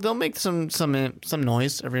 they'll make some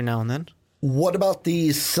noise every now and then. What about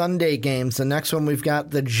the Sunday games? The next one, we've got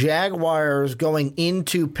the Jaguars going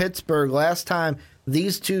into Pittsburgh. Last time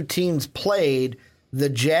these two teams played, the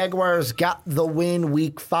Jaguars got the win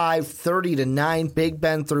week 5, 30-9. Big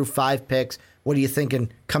Ben threw 5 picks. What are you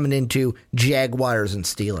thinking coming into Jaguars and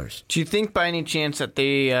Steelers? Do you think by any chance that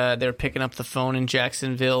they're picking up the phone in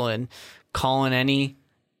Jacksonville and calling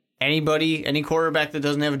anybody, any quarterback that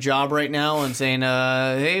doesn't have a job right now and saying,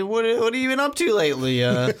 hey, what have you been up to lately?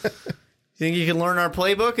 Think you can learn our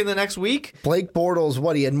playbook in the next week? Blake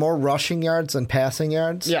Bortles, he had more rushing yards than passing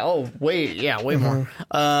yards? Yeah, way more.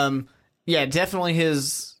 Definitely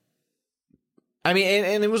I mean,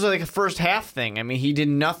 and it was like a first half thing. I mean, he did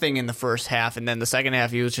nothing in the first half, and then the second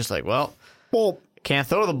half, he was just like, well, can't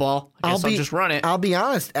throw the ball. I guess I'll just run it. I'll be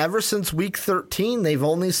honest. Ever since week 13, they've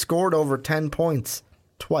only scored over 10 points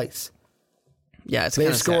twice. Yeah, it's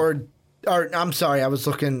they've scored. Or, I'm sorry, I was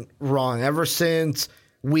looking wrong. Ever since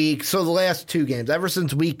the last two games, ever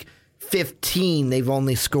since week 15, they've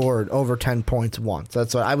only scored over 10 points once.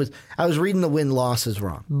 That's what I was reading the win losses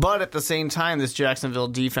wrong. But at the same time, this Jacksonville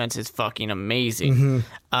defense is fucking amazing,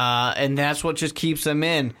 and that's what just keeps them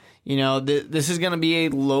in. You know, this is going to be a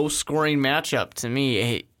low scoring matchup to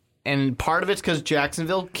me. And part of it's because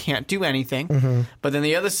Jacksonville can't do anything. But then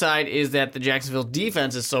the other side is that the Jacksonville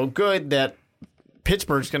defense is so good that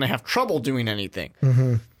Pittsburgh's going to have trouble doing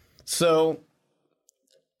anything. So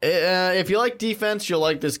if you like defense, you'll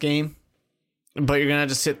like this game. But you're going to have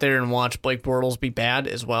to sit there and watch Blake Bortles be bad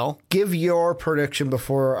as well. Give your prediction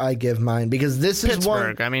before I give mine, because this is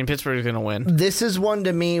one. I mean, Pittsburgh's going to win. This is one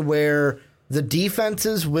to me where the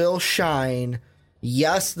defenses will shine.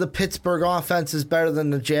 Yes, the Pittsburgh offense is better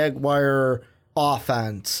than the Jaguar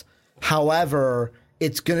offense. However,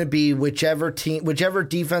 it's going to be whichever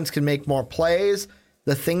defense can make more plays.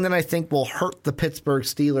 The thing that I think will hurt the Pittsburgh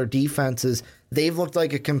Steelers defense is they've looked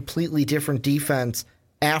like a completely different defense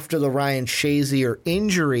after the Ryan Shazier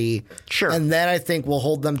injury. Sure. And that I think will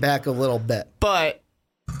hold them back a little bit. But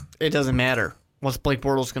it doesn't matter. What's Blake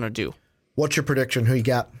Bortles going to do? What's your prediction? Who you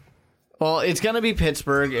got? Well, it's going to be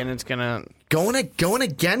Pittsburgh, and it's going to... Going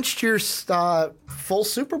against your full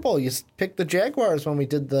Super Bowl. You picked the Jaguars when we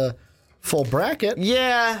did the full bracket.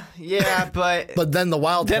 Yeah, but... But then the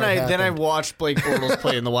wild card Then I watched Blake Bortles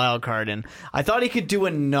play in the wild card, and I thought he could do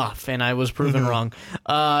enough, and I was proven wrong.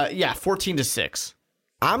 14-6.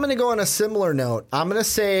 I'm going to go on a similar note. I'm going to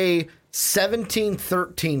say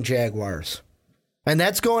 17-13 Jaguars. And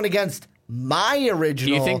that's going against my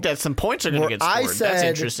original... Do you think that some points are going to get scored? That's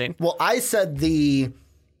interesting. Well, I said the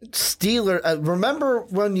Steelers... remember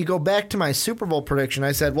when you go back to my Super Bowl prediction,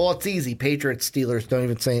 I said, well, it's easy. Patriots, Steelers, don't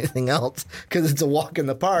even say anything else because it's a walk in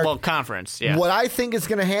the park. Well, conference, yeah. What I think is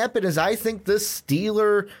going to happen is I think this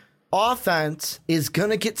Steeler offense is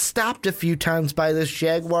going to get stopped a few times by this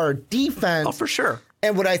Jaguar defense. Oh, for sure.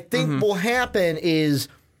 And what I think will happen is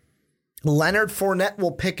Leonard Fournette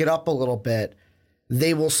will pick it up a little bit.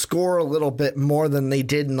 They will score a little bit more than they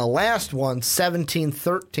did in the last one,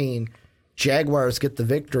 17-13. Jaguars get the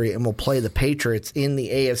victory and will play the Patriots in the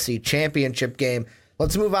AFC Championship game.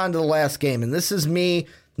 Let's move on to the last game. And this is me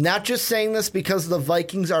not just saying this because the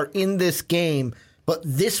Vikings are in this game, but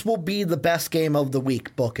this will be the best game of the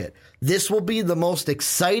week. Book it. This will be the most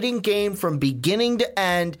exciting game from beginning to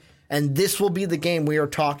end. And this will be the game we are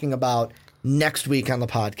talking about next week on the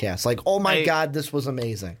podcast. Like, oh my God, this was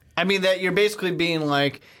amazing. I mean, that you're basically being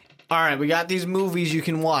like, all right, we got these movies you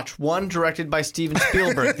can watch. One directed by Steven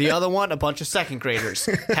Spielberg. The other one, a bunch of second graders.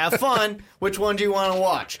 Have fun. Which one do you want to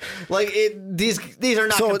watch? Like, these are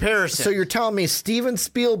not comparisons. So you're telling me Steven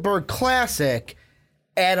Spielberg classic,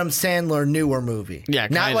 Adam Sandler newer movie. Yeah,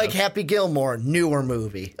 not like Happy Gilmore, newer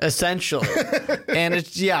movie. Essentially. And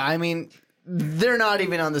it's, I mean... They're not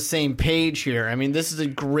even on the same page here. I mean, this is a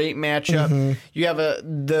great matchup. You have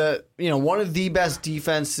one of the best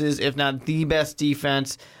defenses, if not the best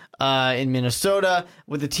defense, in Minnesota,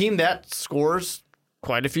 with a team that scores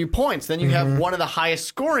quite a few points. Then you have one of the highest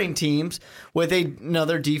scoring teams with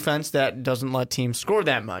another defense that doesn't let teams score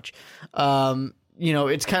that much.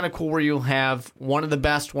 It's kind of cool where you'll have one of the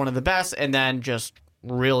best, and then just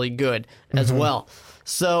really good as well.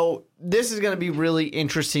 So this is going to be really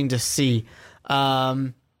interesting to see.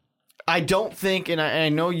 I don't think, and I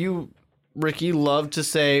know you, Ricky, love to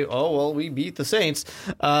say, oh, well, we beat the Saints.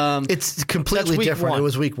 It's completely different. It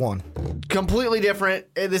was week one. Completely different.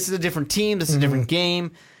 This is a different team. This is a different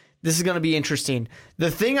game. This is going to be interesting. The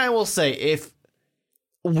thing I will say, if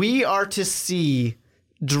we are to see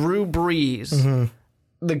Drew Brees,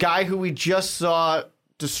 the guy who we just saw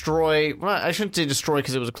destroy, well, I shouldn't say destroy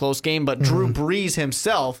because it was a close game, but Drew Brees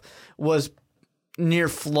himself was near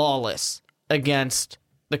flawless against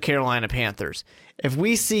the Carolina Panthers. If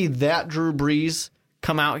we see that Drew Brees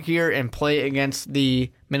come out here and play against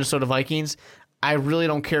the Minnesota Vikings, I really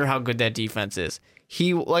don't care how good that defense is.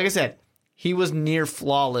 Like I said, he was near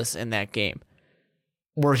flawless in that game,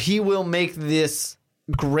 where he will make this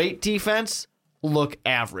great defense look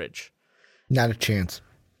average. Not a chance.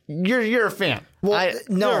 You're a fan. Well,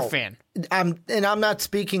 no, you're a fan. I'm not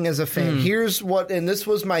speaking as a fan. Here's what, and this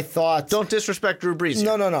was my thoughts. Don't disrespect Drew Brees.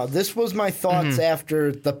 No. This was my thoughts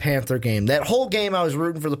after the Panther game. That whole game, I was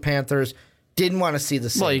rooting for the Panthers. Didn't want to see the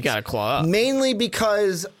Saints. Well, you got to claw up. Mainly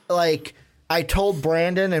because, like, I told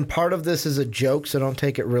Brandon, and part of this is a joke, so don't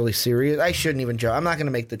take it really serious. I shouldn't even joke. I'm not going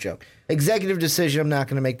to make the joke. Executive decision, I'm not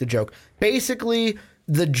going to make the joke. Basically,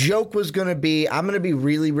 the joke was going to be, I'm going to be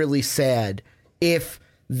really, really sad if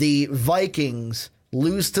the Vikings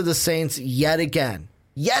lose to the Saints yet again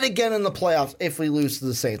in the playoffs if we lose to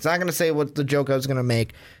the Saints. Not going to say what the joke I was going to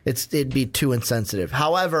make. It'd be too insensitive.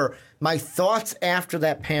 However, my thoughts after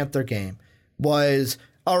that Panther game was,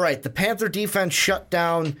 all right, the Panther defense shut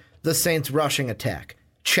down the Saints rushing attack.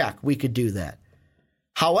 Check, we could do that.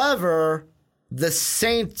 However, the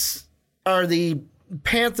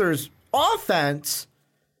Panthers offense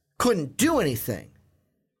couldn't do anything.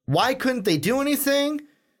 Why couldn't they do anything?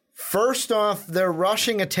 First off, their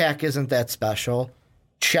rushing attack isn't that special.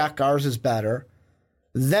 Check, ours is better.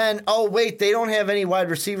 Then, oh wait, they don't have any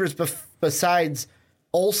wide receivers besides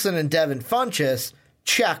Olsen and Devin Funchess.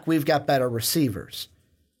 Check, we've got better receivers.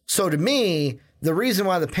 So to me, the reason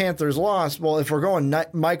why the Panthers lost, well, if we're going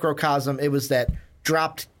microcosm, it was that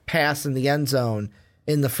dropped pass in the end zone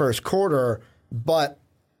in the first quarter. But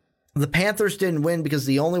the Panthers didn't win because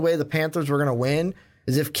the only way the Panthers were going to win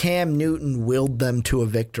is if Cam Newton willed them to a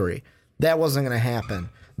victory. That wasn't going to happen.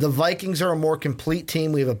 The Vikings are a more complete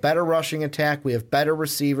team. We have a better rushing attack. We have better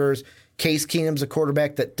receivers. Case Keenum's a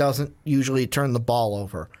quarterback that doesn't usually turn the ball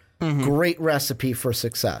over. Mm-hmm. Great recipe for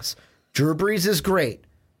success. Drew Brees is great.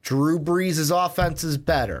 Drew Brees' offense is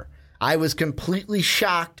better. I was completely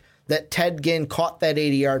shocked that Ted Ginn caught that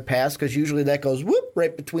 80-yard pass because usually that goes whoop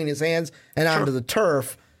right between his hands and onto the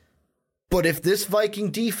turf. But if this Viking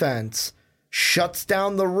defense shuts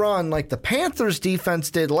down the run like the Panthers defense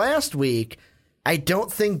did last week, I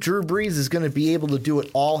don't think Drew Brees is going to be able to do it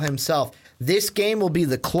all himself. This game will be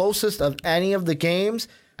the closest of any of the games.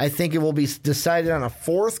 I think it will be decided on a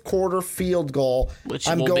fourth quarter field goal. Which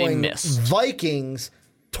I'm going Vikings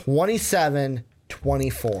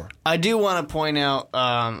 27-24. I do want to point out,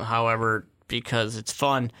 however, because it's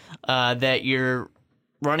fun, that your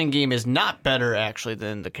running game is not better, actually,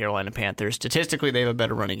 than the Carolina Panthers. Statistically, they have a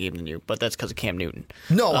better running game than you, but that's because of Cam Newton.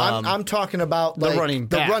 No, I'm talking about the running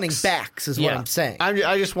backs. The running backs is what I'm saying.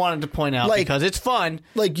 I just wanted to point out, because it's fun.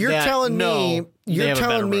 Like, you're telling me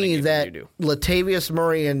that Latavius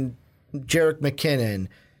Murray and Jerick McKinnon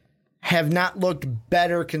have not looked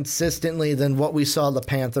better consistently than what we saw the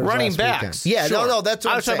Panthers running last backs. weekend. Yeah, sure. no, that's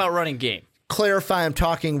what I was talking about running game. Clarify, I'm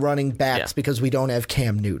talking running backs because we don't have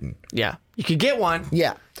Cam Newton. Yeah. You could get one.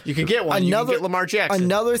 Yeah. You could get one. You can get Lamar Jackson.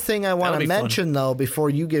 Another thing I want to mention, though, before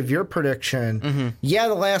you give your prediction,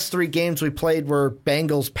 the last three games we played were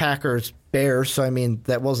Bengals, Packers, Bears, so, I mean,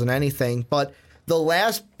 that wasn't anything. But the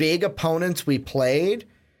last big opponents we played,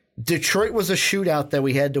 Detroit was a shootout that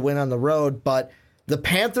we had to win on the road, but the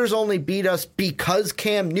Panthers only beat us because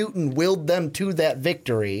Cam Newton willed them to that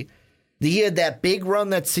victory. He had that big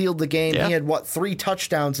run that sealed the game. Yeah. He had, 3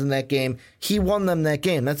 touchdowns in that game. He won them that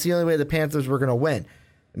game. That's the only way the Panthers were going to win.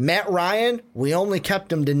 Matt Ryan, we only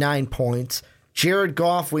kept him to 9 points. Jared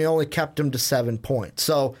Goff, we only kept him to 7 points.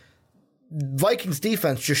 So Vikings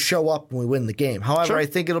defense just show up when we win the game. However, I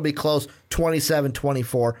think it'll be close,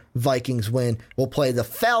 27-24, Vikings win. We'll play the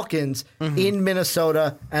Falcons in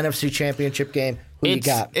Minnesota, NFC Championship game. Who you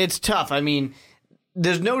got? It's tough. I mean,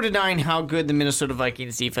 there's no denying how good the Minnesota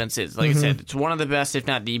Vikings defense is. Like I said, it's one of the best, if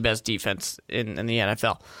not the best defense in the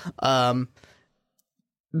NFL.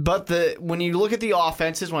 But when you look at the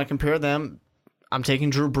offenses, when I compare them, I'm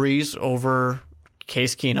taking Drew Brees over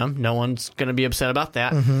Case Keenum. No one's going to be upset about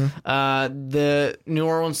that. The New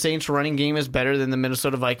Orleans Saints running game is better than the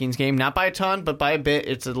Minnesota Vikings game. Not by a ton, but by a bit.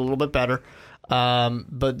 It's a little bit better.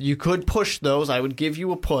 But you could push those. I would give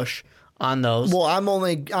you a push on those. Well,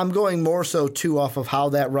 I'm going more so too off of how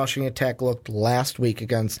that rushing attack looked last week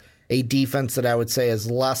against a defense that I would say is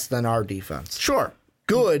less than our defense. Sure.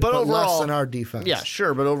 Good, but overall, less than our defense. Yeah,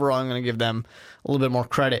 sure, but overall I'm going to give them a little bit more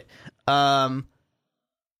credit.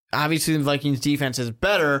 Obviously the Vikings defense is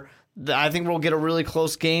better. I think we'll get a really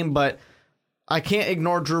close game, but I can't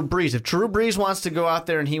ignore Drew Brees. If Drew Brees wants to go out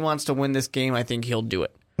there and he wants to win this game, I think he'll do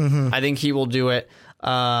it. I think he will do it.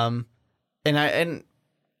 And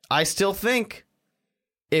I still think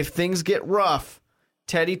if things get rough,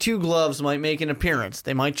 Teddy Two Gloves might make an appearance.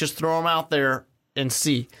 They might just throw him out there and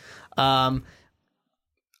see. I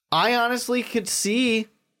honestly could see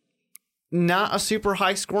not a super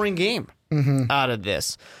high-scoring game out of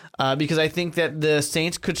this because I think that the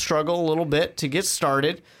Saints could struggle a little bit to get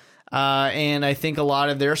started, and I think a lot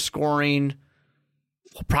of their scoring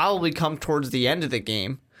will probably come towards the end of the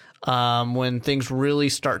game when things really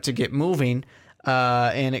start to get moving.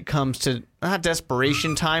 And it comes to not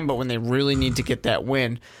desperation time, but when they really need to get that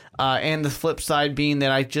win. And the flip side being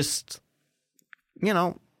that I just,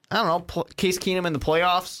 I don't know, Case Keenum in the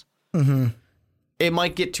playoffs, it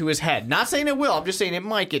might get to his head. Not saying it will. I'm just saying it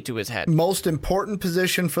might get to his head. Most important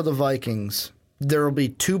position for the Vikings, there will be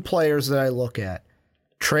two players that I look at.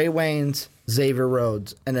 Trey Waynes, Xavier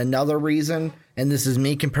Rhodes. And another reason, and this is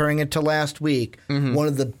me comparing it to last week, one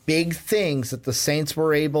of the big things that the Saints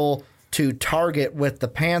were able to target with the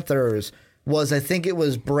Panthers was, I think it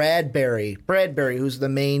was Bradbury, who's the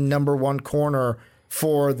main number one corner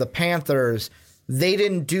for the Panthers. They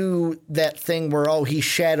didn't do that thing where, he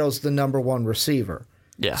shadows the number one receiver.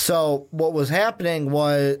 Yeah. So what was happening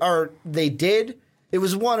was, or they did, it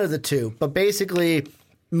was one of the two, but basically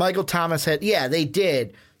Michael Thomas they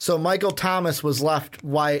did. So Michael Thomas was left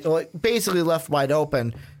wide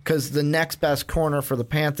open because the next best corner for the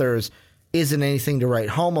Panthers isn't anything to write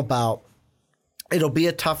home about. It'll be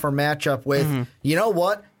a tougher matchup with, you know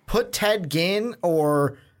what? Put Ted Ginn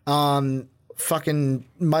or fucking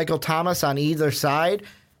Michael Thomas on either side.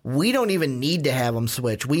 We don't even need to have them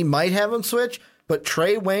switch. We might have them switch, but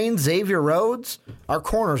Trey Wayne, Xavier Rhodes, our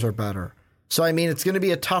corners are better. So, I mean, it's going to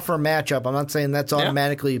be a tougher matchup. I'm not saying that's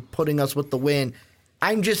automatically putting us with the win.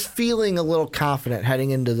 I'm just feeling a little confident heading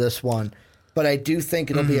into this one. But I do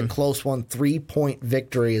think it'll be a close one. 3-point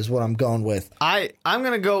victory is what I'm going with. I'm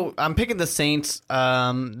going to go. I'm picking the Saints.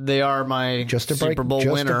 They are my Super Bowl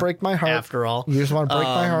winner. Just to break my heart. After all. You just want to break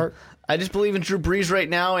my heart. I just believe in Drew Brees right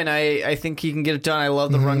now, and I think he can get it done. I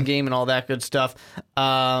love the run game and all that good stuff.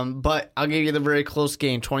 But I'll give you the very close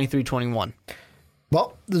game, 23-21.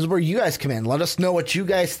 Well, this is where you guys come in. Let us know what you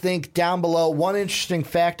guys think down below. One interesting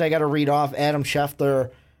fact I got to read off. Adam Schefter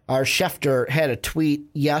had a tweet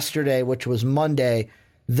yesterday, which was Monday,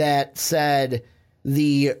 that said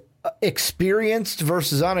the experienced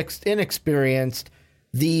versus inexperienced,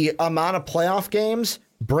 the amount of playoff games,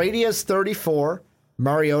 Brady has 34,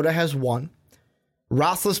 Mariota has 1,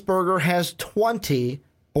 Roethlisberger has 20,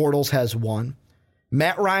 Bortles has 1,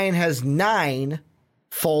 Matt Ryan has 9,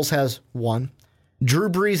 Foles has 1, Drew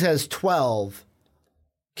Brees has 12,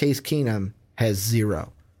 Case Keenum has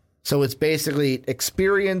 0. So it's basically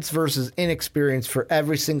experience versus inexperience for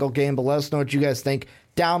every single game. But let us know what you guys think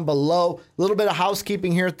down below. A little bit of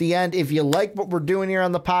housekeeping here at the end. If you like what we're doing here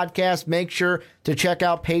on the podcast, make sure to check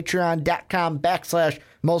out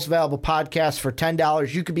patreon.com/most valuable podcast for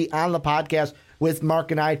 $10. You could be on the podcast with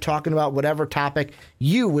Mark and I talking about whatever topic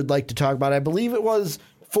you would like to talk about. I believe it was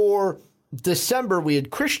for December we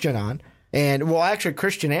had Christian on. And, well, actually,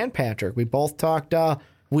 Christian and Patrick. We both talked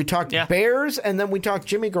Bears, and then we talked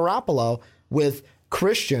Jimmy Garoppolo with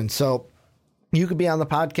Christian. So you could be on the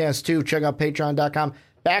podcast, too. Check out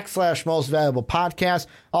patreon.com/most valuable podcast.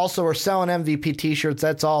 Also, we're selling MVP t-shirts.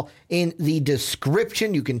 That's all in the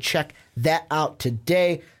description. You can check that out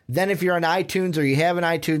today. Then if you're on iTunes or you have an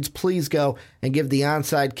iTunes, please go and give the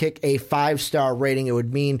Onside Kick a 5-star rating. It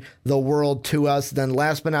would mean the world to us. Then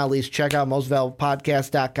last but not least, check out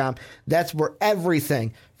mostvaluablepodcast.com. That's where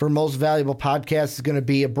everything for Most Valuable Podcast is going to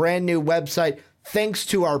be. A brand new website thanks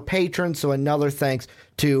to our patrons. So another thanks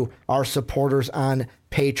to our supporters on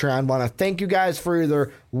Patreon. I want to thank you guys for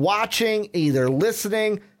either watching, either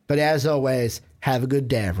listening. But as always, have a good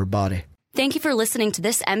day, everybody. Thank you for listening to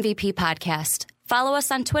this MVP podcast. Follow us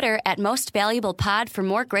on Twitter @MostValuablePod for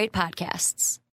more great podcasts.